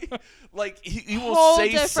 Like he will Whole say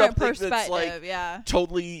different something perspective, that's like yeah.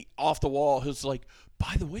 totally off the wall. He's like,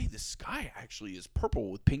 by the way, the sky actually is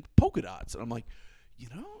purple with pink polka dots, and I'm like, you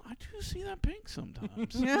know, I do see that pink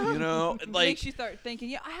sometimes. Yeah. You know, It like makes you start thinking,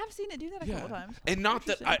 yeah, I have seen it do that a couple times. and not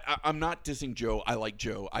that Interesting. I'm not dissing Joe. I like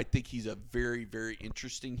Joe. I think he's a very, very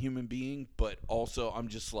interesting human being. But also, I'm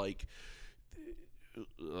just like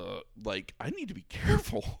I need to be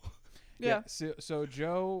careful. Yeah. So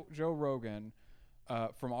Joe Rogan,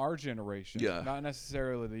 from our generation, Yeah. not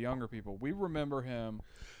necessarily the younger people, we remember him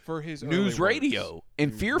for his News early radio works.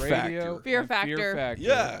 and News Fear radio Factor. Fear and Factor.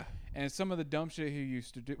 Yeah. And some of the dumb shit he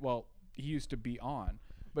used to do. Well, he used to be on.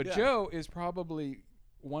 But Yeah. Joe is probably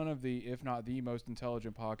one of the, if not the most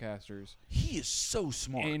intelligent podcasters He is so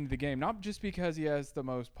smart. in the game. Not just because he has the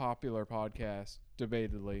most popular podcast,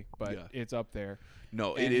 debatedly, but Yeah. it's up there.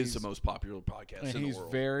 No, And it is the he's- most popular podcast And in he's the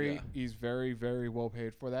world. very, Yeah. he's very, very well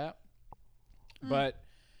paid for that. But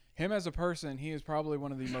him as a person, he is probably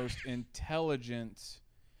one of the most intelligent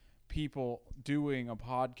people doing a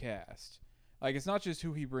podcast. Like, it's not just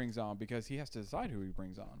who he brings on, because he has to decide who he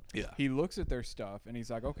brings on. Yeah. He looks at their stuff and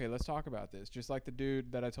he's like, okay, let's talk about this. Just like the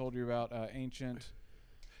dude that I told you about, ancient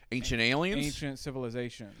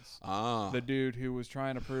civilizations. Ah. The dude who was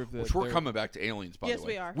trying to prove that Which we're they're- coming back to aliens, by Yes, the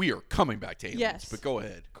way. we are. We are coming back to aliens. Yes. But go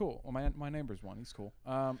ahead. Cool. Well, my neighbor's one. He's cool.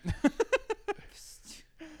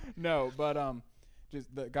 No, but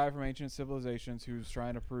just the guy from Ancient Civilizations who's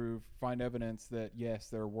trying to find evidence that yes,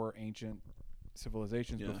 there were ancient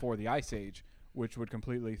civilizations Yeah. before the Ice Age, which would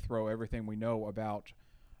completely throw everything we know about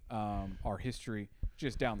our history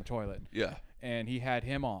just down the toilet. Yeah. And he had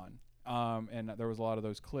him on, and there was a lot of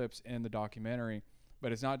those clips in the documentary.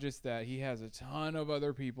 But it's not just that; he has a ton of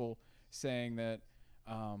other people saying that.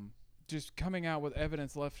 Just coming out with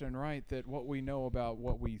evidence left and right that what we know about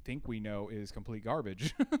what we think we know is complete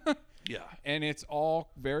garbage. Yeah. And it's all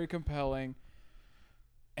very compelling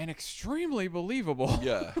and extremely believable.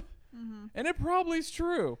 Yeah. And it probably is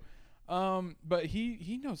true. But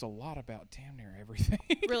he knows a lot about damn near everything.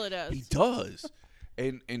 Really does. He does.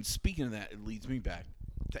 And speaking of that, it leads me back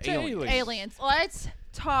to aliens. Aliens. Let's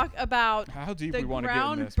talk about How deep the we want to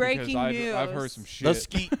get in this, because groundbreaking I've heard news. some shit.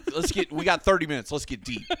 Let's get we got 30 minutes. Let's get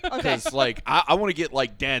deep. Okay. Because like I want to get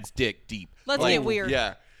like dad's dick deep. Let's Like, get weird.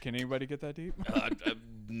 Yeah. Can anybody get that deep?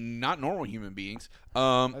 Not normal human beings.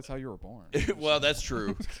 That's how you were born. Well, that's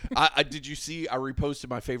true. I did you see I reposted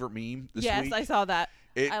my favorite meme this Yes, week? I saw that.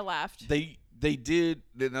 It- I laughed. They did.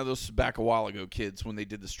 Now this was back a while ago, kids. When they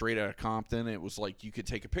did the Straight Out of Compton, it was like you could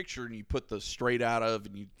take a picture and you put the straight out of,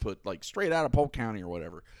 and you put like straight out of Polk County or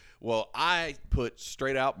whatever. Well, I put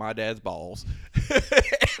straight out my dad's balls, and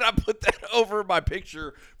I put that over my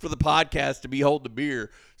picture for the podcast to be holding the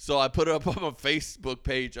beer. So I put it up on my Facebook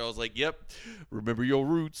page. I was like, "Yep, remember your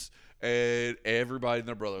roots," and everybody and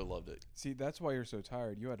their brother loved it. See, that's why you're so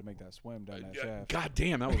tired. You had to make that swim down that shaft. God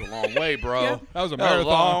damn, that was a long way, bro. Yep. That was a That was marathon.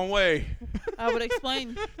 a long way. I would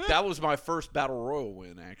explain. That was my first battle royal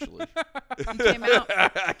win, actually. You came out.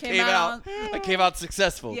 I came out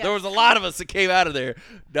successful. Yes. There was a lot of us that came out of there.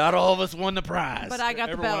 Not all of us won the prize. But I got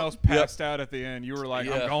the Everyone belt. else passed out at the end. You were like,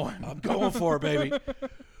 Yeah. I'm going. I'm going for it, baby.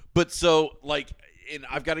 But so, like, and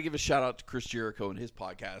I've got to give a shout out to Chris Jericho and his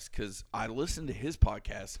podcast, because I listened to his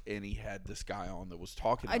podcast and he had this guy on that was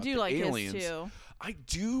talking about I do the like aliens. his too. I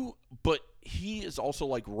do, but he is also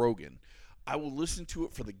like Rogan. I will listen to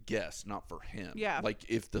it for the guest, not for him. Yeah. Like,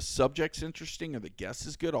 if the subject's interesting and the guest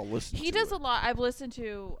is good, I'll listen to it. He does a lot. I've listened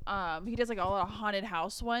to, he does like a lot of haunted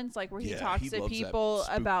house ones, like where he Yeah, talks he to loves that people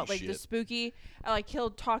spooky about like the shit. spooky, like he'll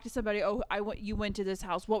talk to somebody, oh, you went to this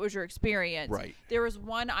house. What was your experience? Right. There was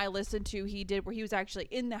one I listened to he did where he was actually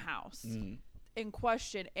in the house Mhm. in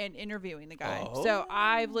question and interviewing the guy. Oh. So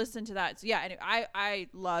I've listened to that. So yeah, and I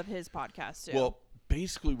love his podcast too. Well,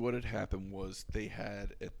 basically what had happened was they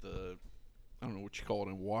had at the, I don't know what you call it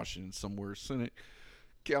in Washington somewhere, Senate,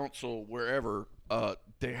 Council, wherever,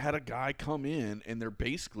 they had a guy come in and they're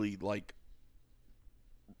basically like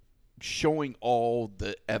showing all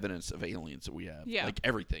the evidence of aliens that we have. Yeah. Like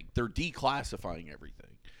everything. They're declassifying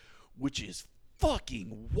everything, which is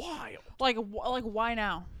fucking wild. like why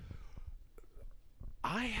now?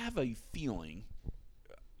 I have a feeling,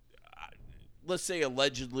 let's say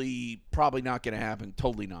allegedly, probably not going to happen,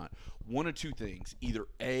 totally not. One of two things. Either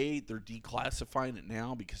A, they're declassifying it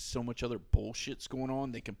now because so much other bullshit's going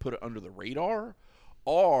on, they can put it under the radar,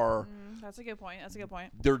 or That's a good point.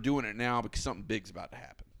 they're doing it now because something big's about to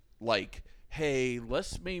happen. Like, hey,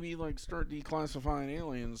 let's maybe like start declassifying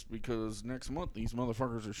aliens because next month these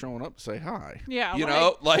motherfuckers are showing up to say hi. Yeah, You like-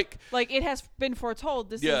 know? Like, Like it has been foretold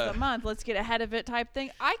this Yeah. is the month. Let's get ahead of it type thing.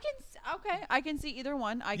 I can see either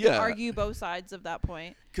one. I can Yeah. argue both sides of that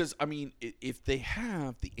point. because, I mean, if they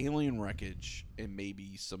have the alien wreckage and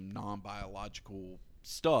maybe some non-biological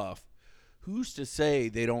stuff, who's to say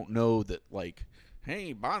they don't know that, like,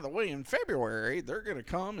 hey, by the way, in February, they're going to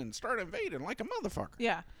come and start invading like a motherfucker.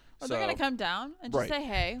 Yeah. Or they're So- gonna come down and just Right. say,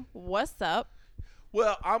 "Hey, what's up?"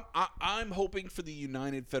 Well, I'm hoping for the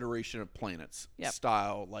United Federation of Planets Yep.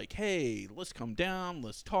 style. Like, hey, let's come down,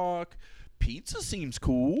 let's talk. Pizza seems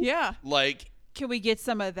cool. Yeah. Like, Can we get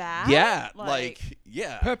some of that? yeah,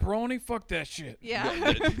 yeah. Pepperoni, fuck that shit.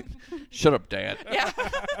 Yeah. Shut up, Dad. Yeah.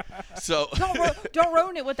 So, don't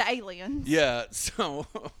ruin it with the aliens. yeah, so,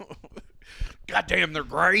 goddamn, they're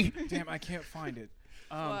gray. Damn, I can't find it.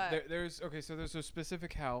 What? There's a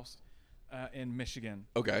specific house in Michigan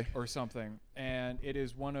Okay. or something, and it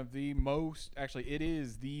is one of the most, actually, it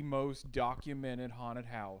is the most documented haunted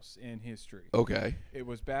house in history. Okay. It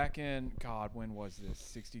was back in, God, when was this?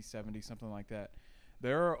 60, 70, something like that.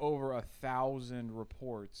 There are over 1,000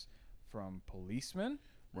 reports from policemen,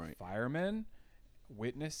 Right. firemen,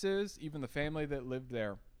 witnesses, even the family that lived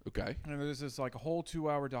there. Okay. And there's this like a whole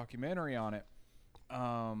 2-hour documentary on it.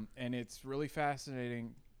 And it's really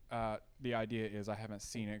fascinating. The idea is, I haven't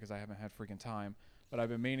seen it because I haven't had freaking time, but I've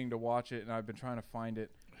been meaning to watch it, and I've been trying to find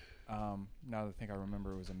it. Now that I think I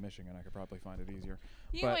remember it was in Michigan, I could probably find it easier.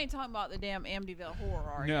 You But- ain't talking about the damn Amityville horror,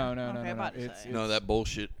 are you? No, no, okay, no, no, about no. to It's- say. No, that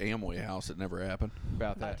bullshit Amway house that never happened.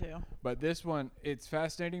 About That that. too. But this one, it's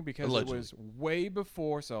fascinating because Allegedly. it was way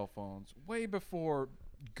before cell phones, way before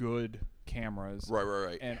good cameras.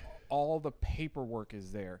 Right. And all the paperwork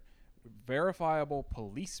is there. Verifiable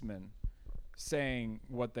policemen saying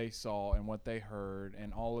what they saw and what they heard,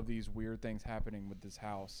 and all of these weird things happening with this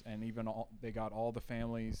house. And even they got all the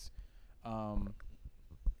families'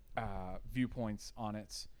 viewpoints on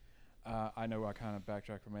it. I know I kind of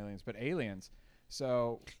backtrack from aliens, but aliens.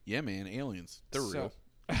 So Yeah, man, aliens. They're real.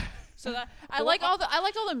 So that I like all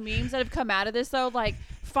the memes that have come out of this though. Like,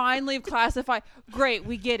 finally classified. Great,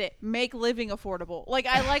 we get it. Make living affordable. Like,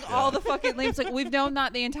 I like all the fucking memes. Like, we've known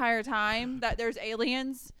that the entire time that there's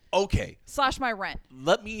aliens. Okay. Slash my rent.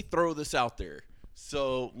 Let me throw this out there.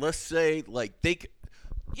 So let's say, like,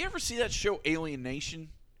 you ever see that show Alien Nation?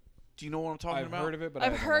 Do you know what I'm talking I've about? heard of it, but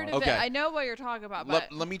I've I haven't heard of watched Okay. it. I know what you're talking about,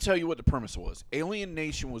 but Let me tell you what the premise was. Alien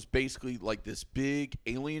Nation was basically like this big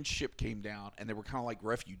alien ship came down, and they were kind of like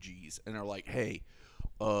refugees, and they're like, hey,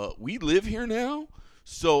 we live here now,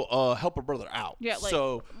 so help a brother out. Yeah, like-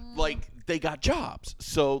 so like they got jobs.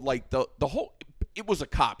 So like the whole, it was a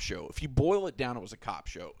cop show. If you boil it down, it was a cop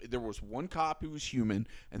show. There was one cop who was human,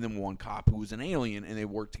 and then one cop who was an alien, and they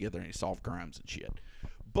worked together and they solved crimes and shit.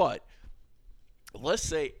 But let's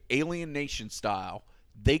say Alien Nation style,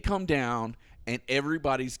 they come down and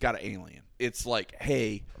everybody's got an alien. It's like,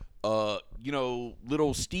 hey,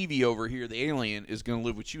 little Stevie over here, the alien, is going to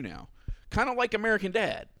live with you now. Kind of like American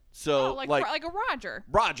Dad. So, like a Roger.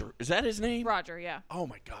 Roger. Is that his name? Roger, yeah. Oh,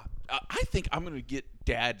 my God. I think I'm going to get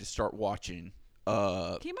Dad to start watching He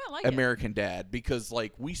might like American Dad because,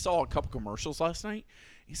 like, we saw a couple commercials last night.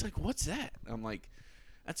 He's like, what's that? I'm like,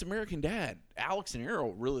 that's American Dad. Alex and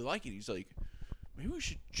Errol really like it. He's like, maybe we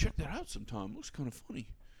should check that out sometime. Looks kind of funny.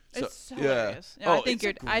 It's hilarious. Yeah. Yeah, Oh, I think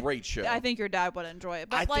it's a great show. I think your dad would enjoy it.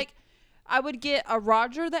 But I think- I would get a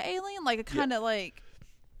Roger the alien, like a kind of like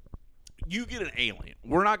You get an alien.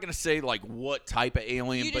 We're not going to say, like, what type of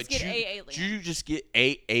alien, You but just get a alien. you just get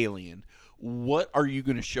a alien what are you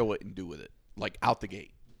going to show it and do with it? Like out the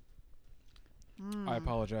gate. I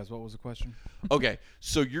apologize. What was the question? Okay,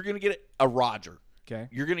 so you're going to get a Roger. Okay.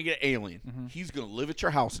 You're going to get an alien. Mm-hmm. He's going to live at your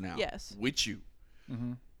house now. Yes. With you.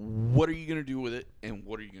 Mm-hmm. What are you going to do with it, and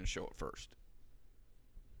what are you going to show it first?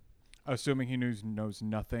 Assuming he knows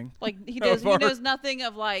nothing. Like he knows nothing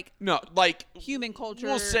of like No, like human culture.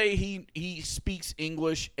 we'll say he speaks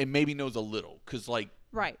English and maybe knows a little because like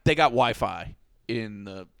right. they got Wi-Fi in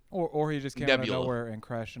the Or he just came out of Nebula. nowhere and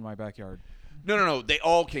crashed in my backyard. No. They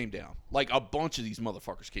all came down. Like a bunch of these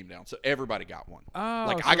motherfuckers came down. So everybody got one. Oh,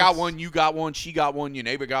 Like so I got it's- one, you got one, she got one, your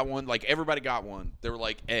neighbor got one. Like everybody got one. They were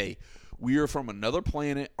like, "Hey, we are from another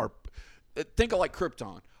planet. Think of like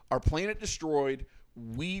Krypton. Our planet destroyed.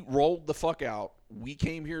 We rolled the fuck out. We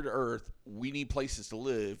came here to Earth. We need places to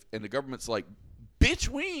live." And the government's like, "Bitch,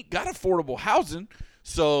 we ain't got affordable housing."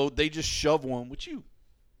 So they just shove one with you.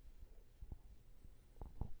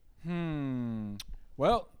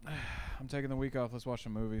 Well, I'm taking the week off. Let's watch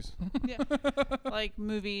some movies. Yeah. Like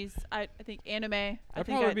movies. I think anime. That'd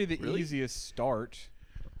probably be the easiest start.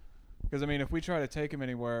 Because, I mean, if we try to take him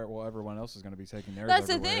anywhere, well, everyone else is going to be taking theirs That's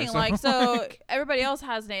the everywhere, thing. so Like, so everybody else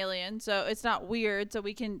has an alien, so it's not weird. So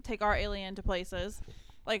we can take our alien to places.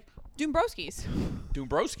 Like, Doombrowski's.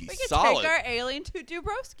 Doombrowski, We can solid. take our alien to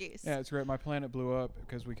Doombrowski's. Yeah, it's great. My planet blew up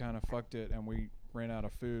because we kind of fucked it and we ran out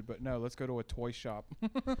of food. But no, let's go to a toy shop.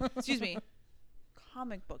 Excuse me.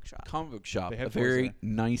 Comic book shop. Comic book shop. They A have very toys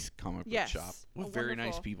nice comic book Yes, shop with a very nice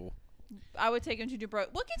wonderful- people. I would take him to Dubro.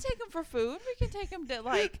 We can take him for food. We can take him to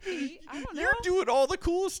like eat. I don't know. You're doing all the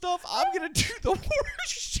cool stuff. I'm gonna do the worst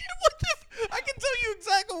shit. What the? I can tell you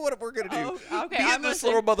exactly what we're gonna do. Oh, okay, Me I'm and this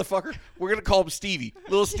listening. little motherfucker. We're gonna call him Stevie.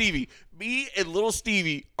 Little Stevie. Me and little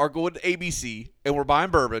Stevie are going to ABC and we're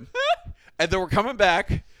buying bourbon, and then we're coming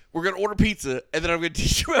back. We're gonna order pizza, and then I'm gonna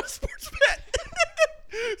teach you how to sports bet.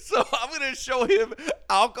 So I'm gonna show him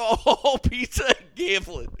alcohol, pizza, and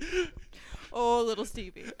gambling. Oh, little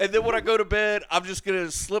Stevie. And then when I go to bed, I'm just going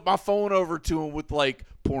to slip my phone over to him with, like,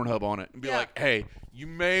 Pornhub on it. And be Yeah. like, hey, you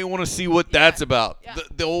may want to see what that's about. Yeah.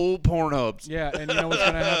 The old Pornhubs. Yeah, and you know what's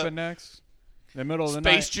going to happen next? The middle of the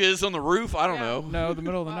Space night. jizz on the roof? I don't Yeah. know. No, the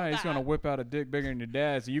middle of the Well, night, he's going to that. whip out a dick bigger than your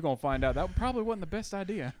dad's, and you're going to find out that probably wasn't the best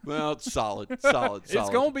idea. Well, it's solid. Solid. It's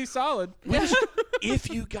going to be solid. Which, if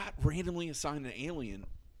you got randomly assigned an alien,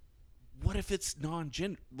 what if it's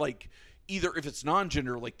non-gender? Like, either if it's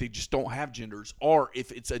non-gender, like they just don't have genders, or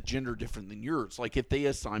if it's a gender different than yours. Like, if they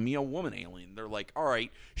assign me a woman alien, they're like, all right,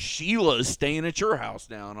 Sheila's staying at your house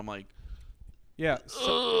now. And I'm like, Yeah.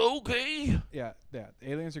 So, okay. yeah.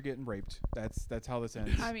 Aliens are getting raped. That's how this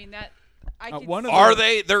ends. I mean that. I could one of Are the-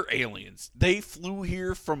 they? They're aliens. They flew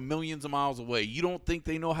here from millions of miles away. You don't think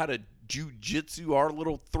they know how to jujitsu our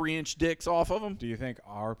little 3-inch dicks off of them? Do you think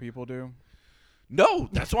our people do? No,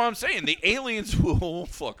 that's what I'm saying. The aliens will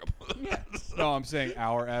fuck them. No, I'm saying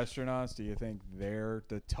our astronauts. Do you think they're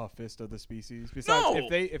the toughest of the species? Besides, No.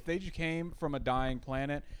 if they just came from a dying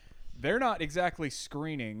planet, they're not exactly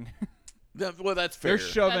screening. Well, that's fair. They're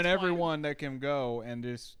shoving That's everyone that can go and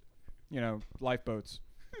just, lifeboats.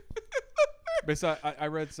 Besides, I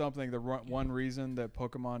read something. The one reason that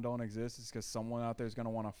Pokemon don't exist is because someone out there is going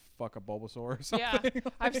to want to fuck a Bulbasaur or something. Yeah,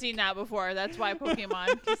 I've seen that before. That's why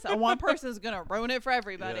Pokemon. 'Cause one person's gonna ruin it for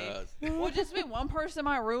everybody. Yes. Well, just me. One person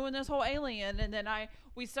might ruin this whole alien, and then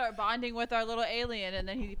we start bonding with our little alien, and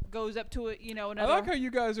then he goes up to it. I Another. like how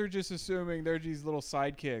you guys are just assuming they're these little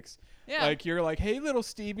sidekicks. Yeah. Like you're like, hey, little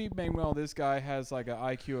Stevie. Meanwhile, this guy has like an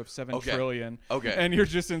IQ of 7 trillion. Okay. And you're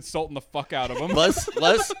just insulting the fuck out of him. Let's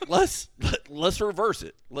reverse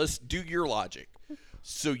it. Let's do your logic.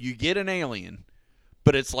 So you get an alien,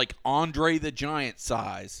 but it's like Andre the Giant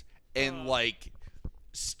size and like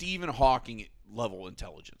Stephen Hawking level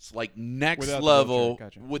intelligence, like next Without the level wheelchair,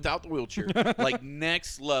 gotcha. without the wheelchair, like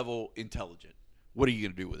next level intelligent. What are you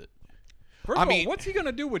gonna do with it? First I of all, mean- what's he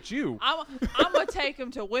gonna do with you? I'm gonna take him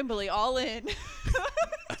to Wembley all in.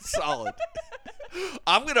 Solid.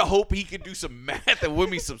 I'm gonna hope he can do some math and win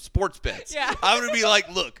me some sports bets. Yeah. I'm gonna be like,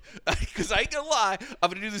 look, because I ain't gonna lie, I'm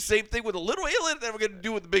gonna do the same thing with a little alien that I'm gonna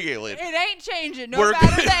do with the big alien. It ain't changing. No We're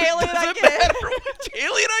matter the alien I doesn't get. matter which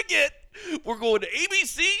alien I get. We're going to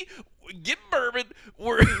ABC, getting bourbon.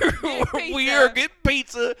 We pizza. are getting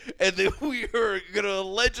pizza, and then we are gonna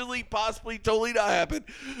allegedly, possibly, totally not happen.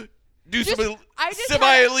 Do some I just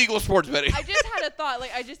semi-illegal sports betting. I just had a thought.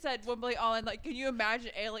 Like I just said, Wembley all in. Like, can you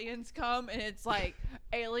imagine aliens come and it's like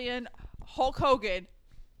alien Hulk Hogan,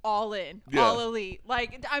 all in, Yeah. all elite.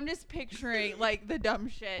 Like I'm just picturing like the dumb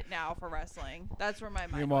shit now for wrestling. That's where my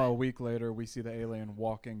mind Meanwhile, a went. week later, we see the alien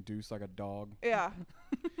walking Deuce like a dog. Yeah.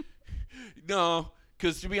 No,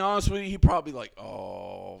 Because to be honest with you, he probably like,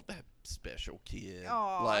 oh, that special kid.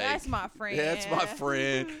 Oh, like, that's my friend. That's my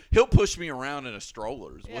friend. He'll push me around in a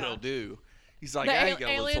stroller is what Yeah. he'll do. He's like, The I ain't got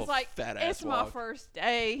a alien's little like, fat ass it's my walk. first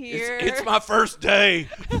day here. It's my first day.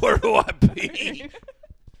 Where do I be?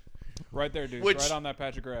 Right there, dude. Which- Right on that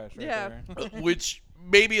patch of grass. Right Yeah. there. Which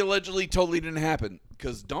maybe allegedly totally didn't happen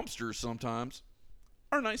because dumpsters sometimes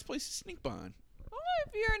are a nice place to sneak behind. Well,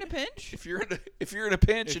 if you're in a pinch. If you're in a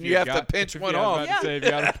pinch and you have to pinch one off, Yeah.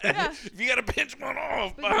 if you got to pinch one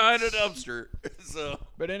off behind a dumpster. So,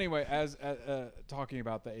 But anyway, as talking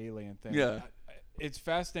about the alien thing, Yeah. it's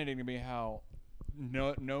fascinating to me how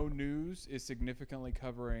no news is significantly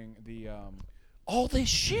covering the all this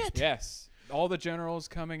shit. yes, all the generals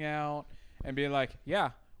coming out and being like, yeah,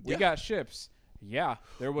 we Yeah. got ships. Yeah,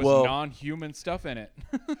 there was Well- non-human stuff in it.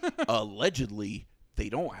 Allegedly, they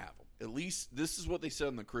don't have them. At least this is what they said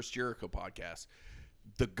on the Chris Jericho podcast.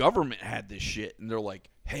 The government had this shit, and they're like,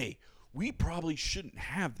 hey, we probably shouldn't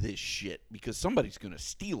have this shit because somebody's going to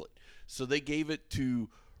steal it. So they gave it to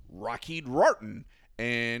Rocket Fizz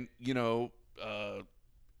and,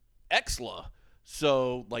 Exla.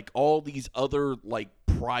 So, like, all these other, like,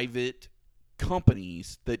 private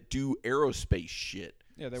companies that do aerospace shit.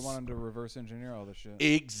 Yeah, they wanted to reverse engineer all this shit.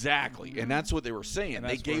 Exactly. And that's what they were saying. And they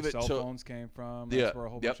that's gave where it cell to phones came from. Yeah, That's where a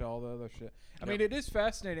whole yep. bunch of all the other shit. I Yep. mean, it is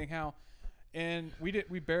fascinating how, and we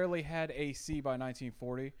barely had AC by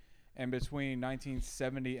 1940, and between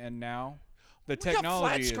 1970 and now, the we got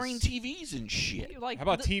technology flat screen is. TVs and shit. Like How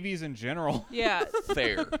about the- TVs in general? Yeah.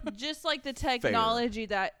 Fair. Just like the technology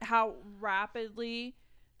how rapidly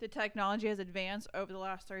the technology has advanced over the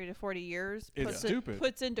last 30 to 40 years It's stupid.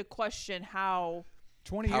 puts into question how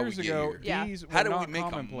 20 How years we get ago, here. Yeah. these were How do not we make a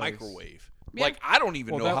commonplace. microwave? Yeah. Like, I don't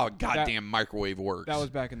even Well, know that- how a that- goddamn microwave works. That was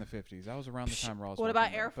back in the 50s. That was around the time Ross. What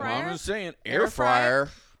about air Well, fryer? I'm just saying, Air air fryer.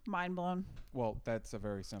 mind blown. Well, that's a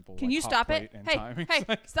very simple. Can like, you hot stop it? plate and Hey, timing.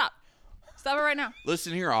 hey, stop. Stop it right now.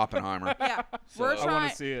 Listen here, Oppenheimer. Yeah. So- We're I I want trying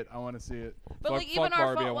to see it. I want to see it. but Fuck- like even fuck our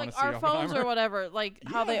Barbie, I phone, wanna like see our phones Oppenheimer. or whatever, like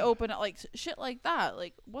how they Yeah. open it, like shit like that.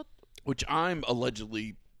 Like what? Which I'm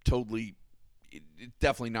allegedly totally, it's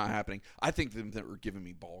definitely not happening. I think them that were giving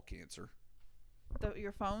me ball cancer.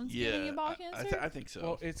 Your phone's Yeah, giving you ball cancer? I think so.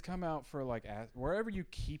 Well, it's come out for like wherever you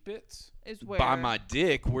keep it. Is where By my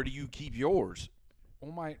dick, where do you keep yours?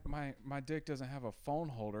 Well, my dick doesn't have a phone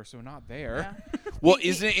holder, so not there. Yeah. Well,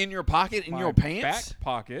 isn't it in your pocket, in My your pants? back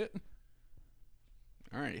pocket.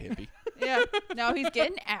 All right, hippie. Yeah. No, he's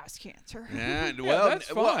getting ass cancer. Yeah, well,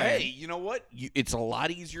 that's well, fine. hey, you know what? It's a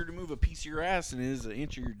lot easier to move a piece of your ass than it is an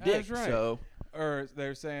inch of your dick. That's right. So Or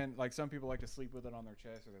they're saying like some people like to sleep with it on their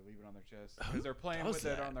chest, or they leave it on their chest because they're playing does with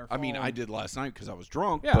it that? on their phone. I mean, I did last night because I was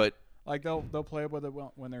drunk, Yeah. but Like they'll play with it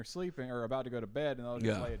when they're sleeping or about to go to bed, and they'll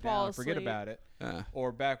just Yeah. lay it Fall down and forget asleep. about it.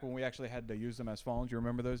 Or back when we actually had to use them as phones. You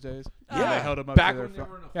remember those days? Yeah. When they held them up Back to their when they phone.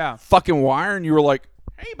 were in a Yeah, fucking wire, and you were like,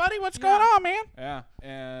 "Hey, buddy, what's Yeah. going on, man?" yeah,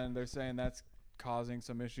 and they're saying that's causing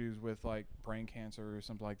some issues with like brain cancer or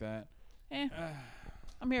something like that. Eh,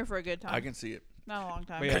 I'm here for a good time. I can see it. Not a long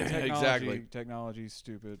time. But yeah, technology, Exactly. technology's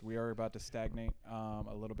stupid. We are about to stagnate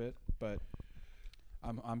a little bit, but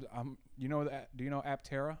I'm you know that? Do you know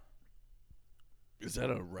Aptera? Is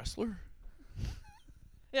that a wrestler?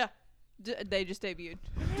 Yeah. They just debuted.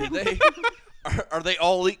 Did they? Are they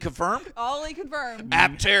all elite confirmed? All elite confirmed.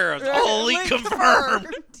 Aptera's all elite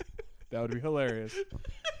confirmed. That would be hilarious.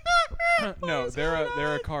 No,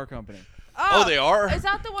 they're a car company. Oh, they are? Is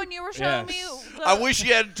that the one you were showing Yes. me? I wish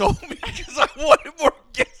you hadn't told me because I wanted more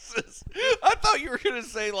guesses. I thought you were going to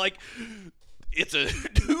say, like, it's a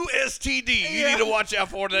new STD you need to watch out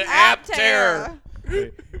for, the Aptera.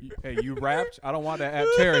 Hey, you rapped? I don't want that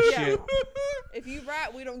Aptera Yeah. shit. If you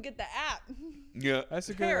rap, we don't get the app. Yeah. That's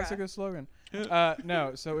a Para. good slogan.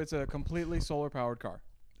 No, so it's a completely solar powered car.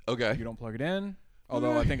 Okay. You don't plug it in,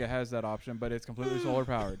 although I think it has that option, but it's completely solar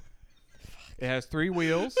powered. It has 3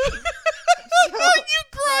 wheels. You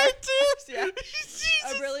cried, too. Yeah.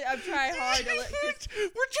 I'm trying hard to let.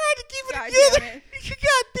 We're trying to keep it God together. damn it.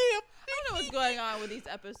 Goddamn. I don't know what's going on with these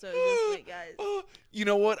episodes this week, guys. You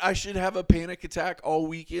know what? I should have a panic attack all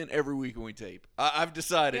weekend, every weekend we tape. I've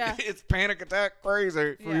decided. Yeah. It's panic attack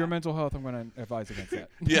crazy. For your mental health, I'm going to advise against that.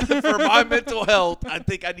 Yeah, for my mental health, I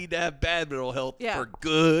think I need to have bad mental health Yeah. for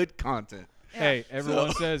good content. Yeah. Hey,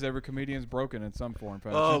 everyone says every comedian's broken in some form.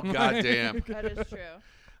 Fashion. Oh, goddamn. That is true.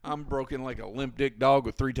 I'm broken like a limp dick dog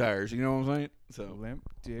with 3 tires. You know what I'm saying? So, Limp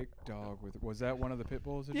dick dog was that one of the pit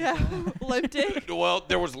bulls? That you Yeah. saw? Limp dick. well,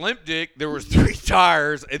 there was limp dick, there was 3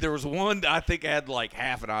 tires, and there was one that I think had like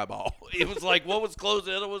half an eyeball. It was like what was closed,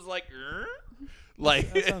 the other was like,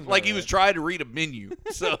 That sounds like about he was right. trying to read a menu.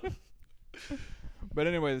 So, But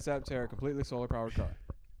anyway, this Aptera, completely solar powered car.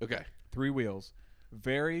 Okay. 3 wheels.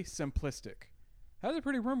 Very simplistic. Has a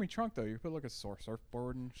pretty roomy trunk though. You could put like a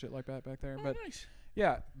surfboard and shit like that back there. Oh, But nice.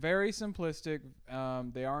 yeah, very simplistic.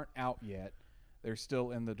 They aren't out yet. They're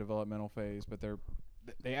still in the developmental phase, but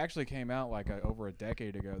they actually came out like over a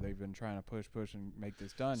decade ago. They've been trying to push and make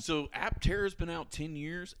this done. So Aptera's been out 10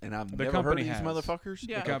 years, and I've The never heard of company these has. motherfuckers?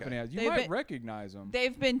 Yeah. The company has. You They've might been- recognize them.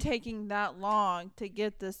 They've been taking that long to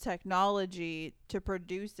get this technology to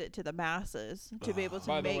produce it to the masses to be able to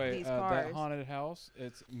By the make way, these that cars. haunted house,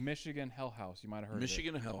 it's Michigan Hell House. You might have heard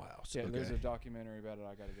Michigan Hell House. of it. Yeah, Okay. there's a documentary about it.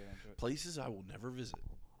 I got to get into it. Places I will never visit.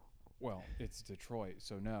 Well, it's Detroit,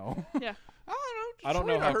 so no. Yeah. I don't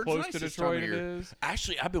know Detroit, I how heard, is close nice to this time of Detroit it year. is.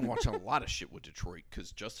 Actually, I've been watching a lot of shit with Detroit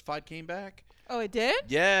because Justified came back. Oh, it did?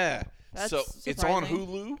 Yeah. That's so it's on surprising.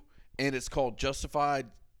 Hulu, and it's called Justified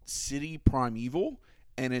City Primeval,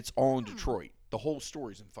 and it's all in Detroit. The whole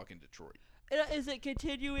story's in fucking Detroit. Is it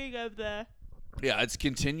continuing of the... Yeah, it's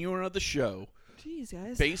continuing of the show. Jeez,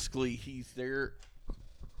 guys. Basically, he's there.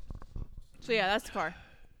 So, yeah, that's the car.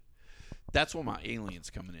 That's when my alien's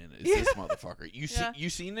coming in. Is Yeah. this motherfucker? Yeah. You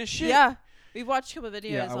seen this shit? Yeah. We've watched a couple of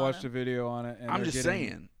videos Yeah, I watched on a it. video on it. And I'm they're just getting-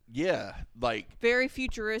 saying. Yeah, like Very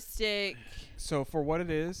futuristic. So for what it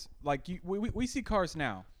is, like we see cars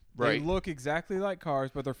now. Right. They look exactly like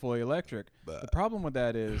cars, but they're fully electric. The problem with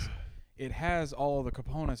that is it has all of the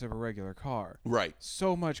components of a regular car. right,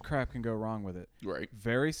 So much crap can go wrong with it. right.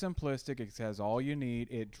 Very simplistic. It has all you need.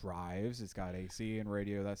 It drives. It's got AC and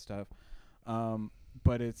radio, that stuff.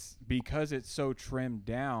 But it's because it's so trimmed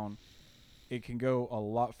down, it can go a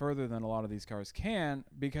lot further than a lot of these cars can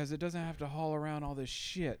because it doesn't have to haul around all this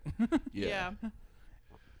shit. Yeah.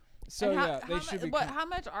 So And yeah, they should be. How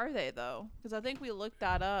much are they, though? Because I think we looked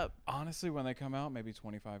that up. Honestly, when they come out, maybe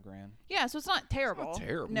 $25,000. Yeah, so it's not terrible.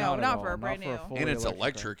 terrible. No, Not at not all. for a Not brand for a new. full- And it's electric car.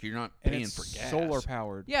 electric. You're not And paying it's for gas. solar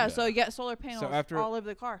powered. Yeah, so you get solar panels after- all over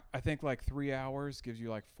the car. I think like 3 hours gives you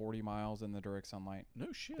like 40 miles in the direct sunlight.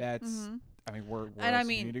 No shit. That's, Mhm. I mean, where And I else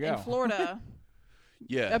do you mean, need to go? in Florida,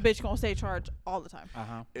 Yeah. a bitch gonna stay charged all the time.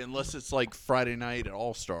 Unless it's like Friday night at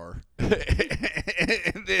All Star,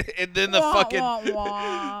 and then the Wah, fucking, wah,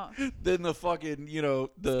 wah. then the fucking,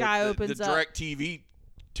 the Sky the opens up. direct TV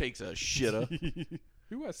takes a shitter.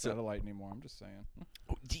 Who has satellite anymore? I'm just saying.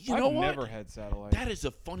 You I've know what? never had satellite. That is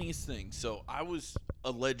the funniest thing. So I was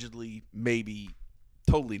allegedly, maybe,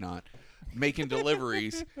 totally not, making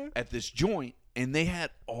deliveries at this joint, and they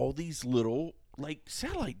had all these little like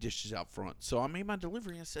satellite dishes out front. So I made my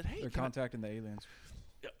delivery and said, "Hey, They're contacting the aliens.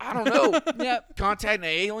 I don't know." Yep. Contacting the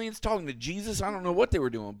aliens, talking to Jesus. I don't know what they were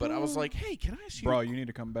doing, but I was like, "Hey, can I ask you?" Bro, you need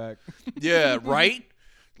to come back. Yeah, right.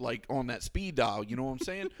 Like on that speed dial, you know what I'm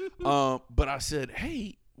saying? But I said,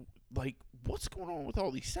 "Hey, like, what's going on with all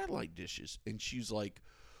these satellite dishes?" And she's like,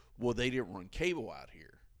 "Well, they didn't run cable out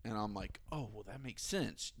here." And I'm like, "Oh, well, that makes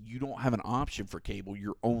sense. You don't have an option for cable.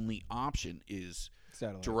 Your only option is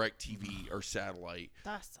Satellite. direct TV or satellite."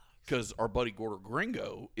 That sucks. Because our buddy Gordo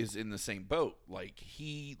Gringo is in the same boat. Like,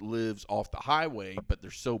 he lives off the highway, but they're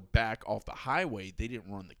so back off the highway, they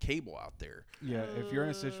didn't run the cable out there. Yeah, if you're in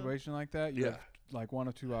a situation like that, you Yeah. have like one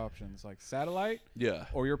of two options, like satellite, Yeah.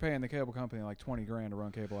 or you're paying the cable company like $20,000 to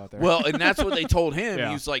run cable out there. Well, and that's what they told him. Yeah.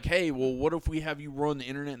 He was like, "Hey, well, what if we have you run the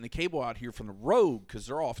internet and the cable out here from the road? Because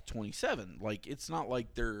they're off 27. Like, it's not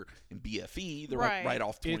like they're in BFE. They're Right. right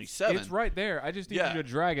off 27. it's right there. I just need Yeah. you to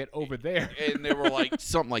drag it over there. And they were like,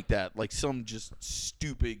 something like that. Like, some just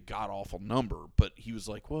stupid, god-awful number. But he was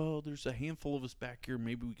like, well, there's a handful of us back here.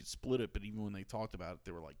 Maybe we could split it. But even when they talked about it,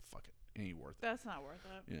 they were like, fuck it. Ain't worth it. That's not worth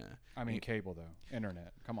it. Yeah. I mean, cable though,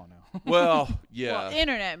 internet. Come on now. Well, yeah. Well,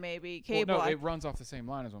 internet maybe, Well, cable. no, it runs off the same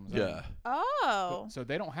line as what I'm saying. Yeah. Oh. So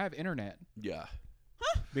they don't have internet Yeah.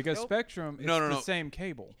 because Nope. Spectrum is No, no, the no. same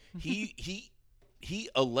cable. He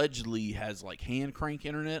allegedly has like hand crank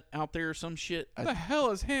internet out there or some shit. What the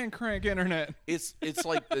hell is hand crank internet? It's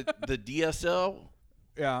like the DSL,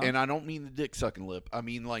 Yeah, and I don't mean the dick sucking lip. I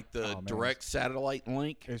mean like the Oh, man. direct satellite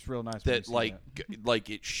link it's real nice. when you that see like like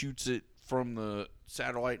it shoots it from the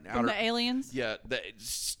satellite and From outer. the aliens? Yeah,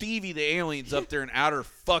 Stevie the alien's up there in outer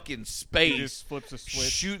fucking He space. just flips a switch.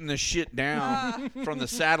 Shooting the shit down from the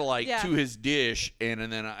satellite Yeah. to his dish, and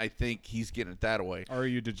then I think he's getting it that away. Are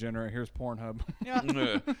you degenerate? Here's Pornhub.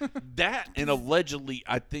 Yeah. That and allegedly,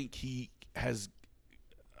 I think he has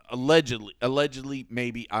allegedly,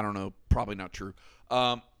 maybe, I don't know, probably not true.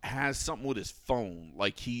 Has something with his phone,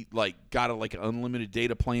 like he got an unlimited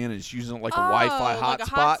data plan and is using it like a Wi-Fi like a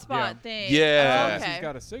hotspot. hotspot thing. Yeah. Oh, He's okay.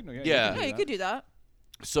 got a signal. Yeah, Yeah. Yeah, you could do that.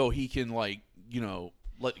 So he can let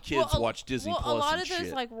the kids Well, watch Disney well, Plus a lot and of those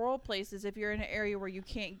shit. like rural places, if you're in an area where you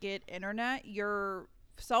can't get internet, your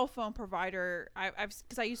cell phone provider,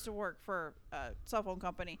 because I used to work for a cell phone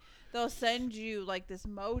company, they'll send you like this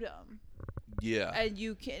modem. Yeah. And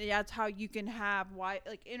that's how you can have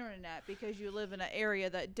internet, because you live in an area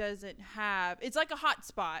that doesn't have, it's like a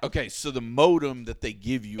hotspot. Okay, so the modem that they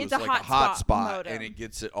give you is like a hotspot, and it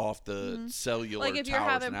gets it off the cellular like if you're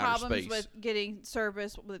towers having in outer problems space. with getting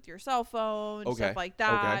service with your cell phone, Okay, stuff like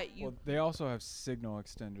that. okay. Well, they also have signal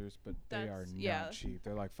extenders, but they are not cheap.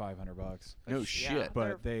 They're like $500. No shit.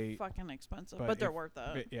 But they're fucking expensive, but they're worth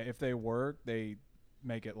it. Yeah, if they work, they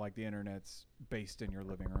make it like the internet's based in your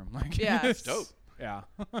living room. Like, Yeah. That's dope. Yeah.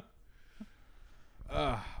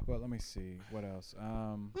 But let me see what else.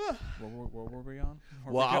 What were we on?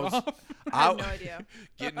 I have no idea.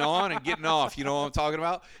 Getting on and getting off. You know what I'm talking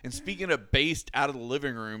about? And speaking of based out of the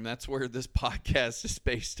living room, that's where this podcast is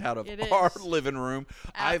based out of, our living room.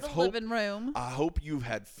 Living room. I hope you've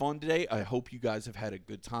had fun today. I hope you guys have had a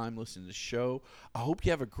good time listening to the show. I hope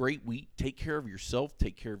you have a great week. Take care of yourself.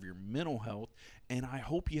 Take care of your mental health. And I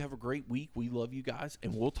hope you have a great week. We love you guys,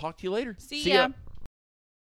 and we'll talk to you later. See ya.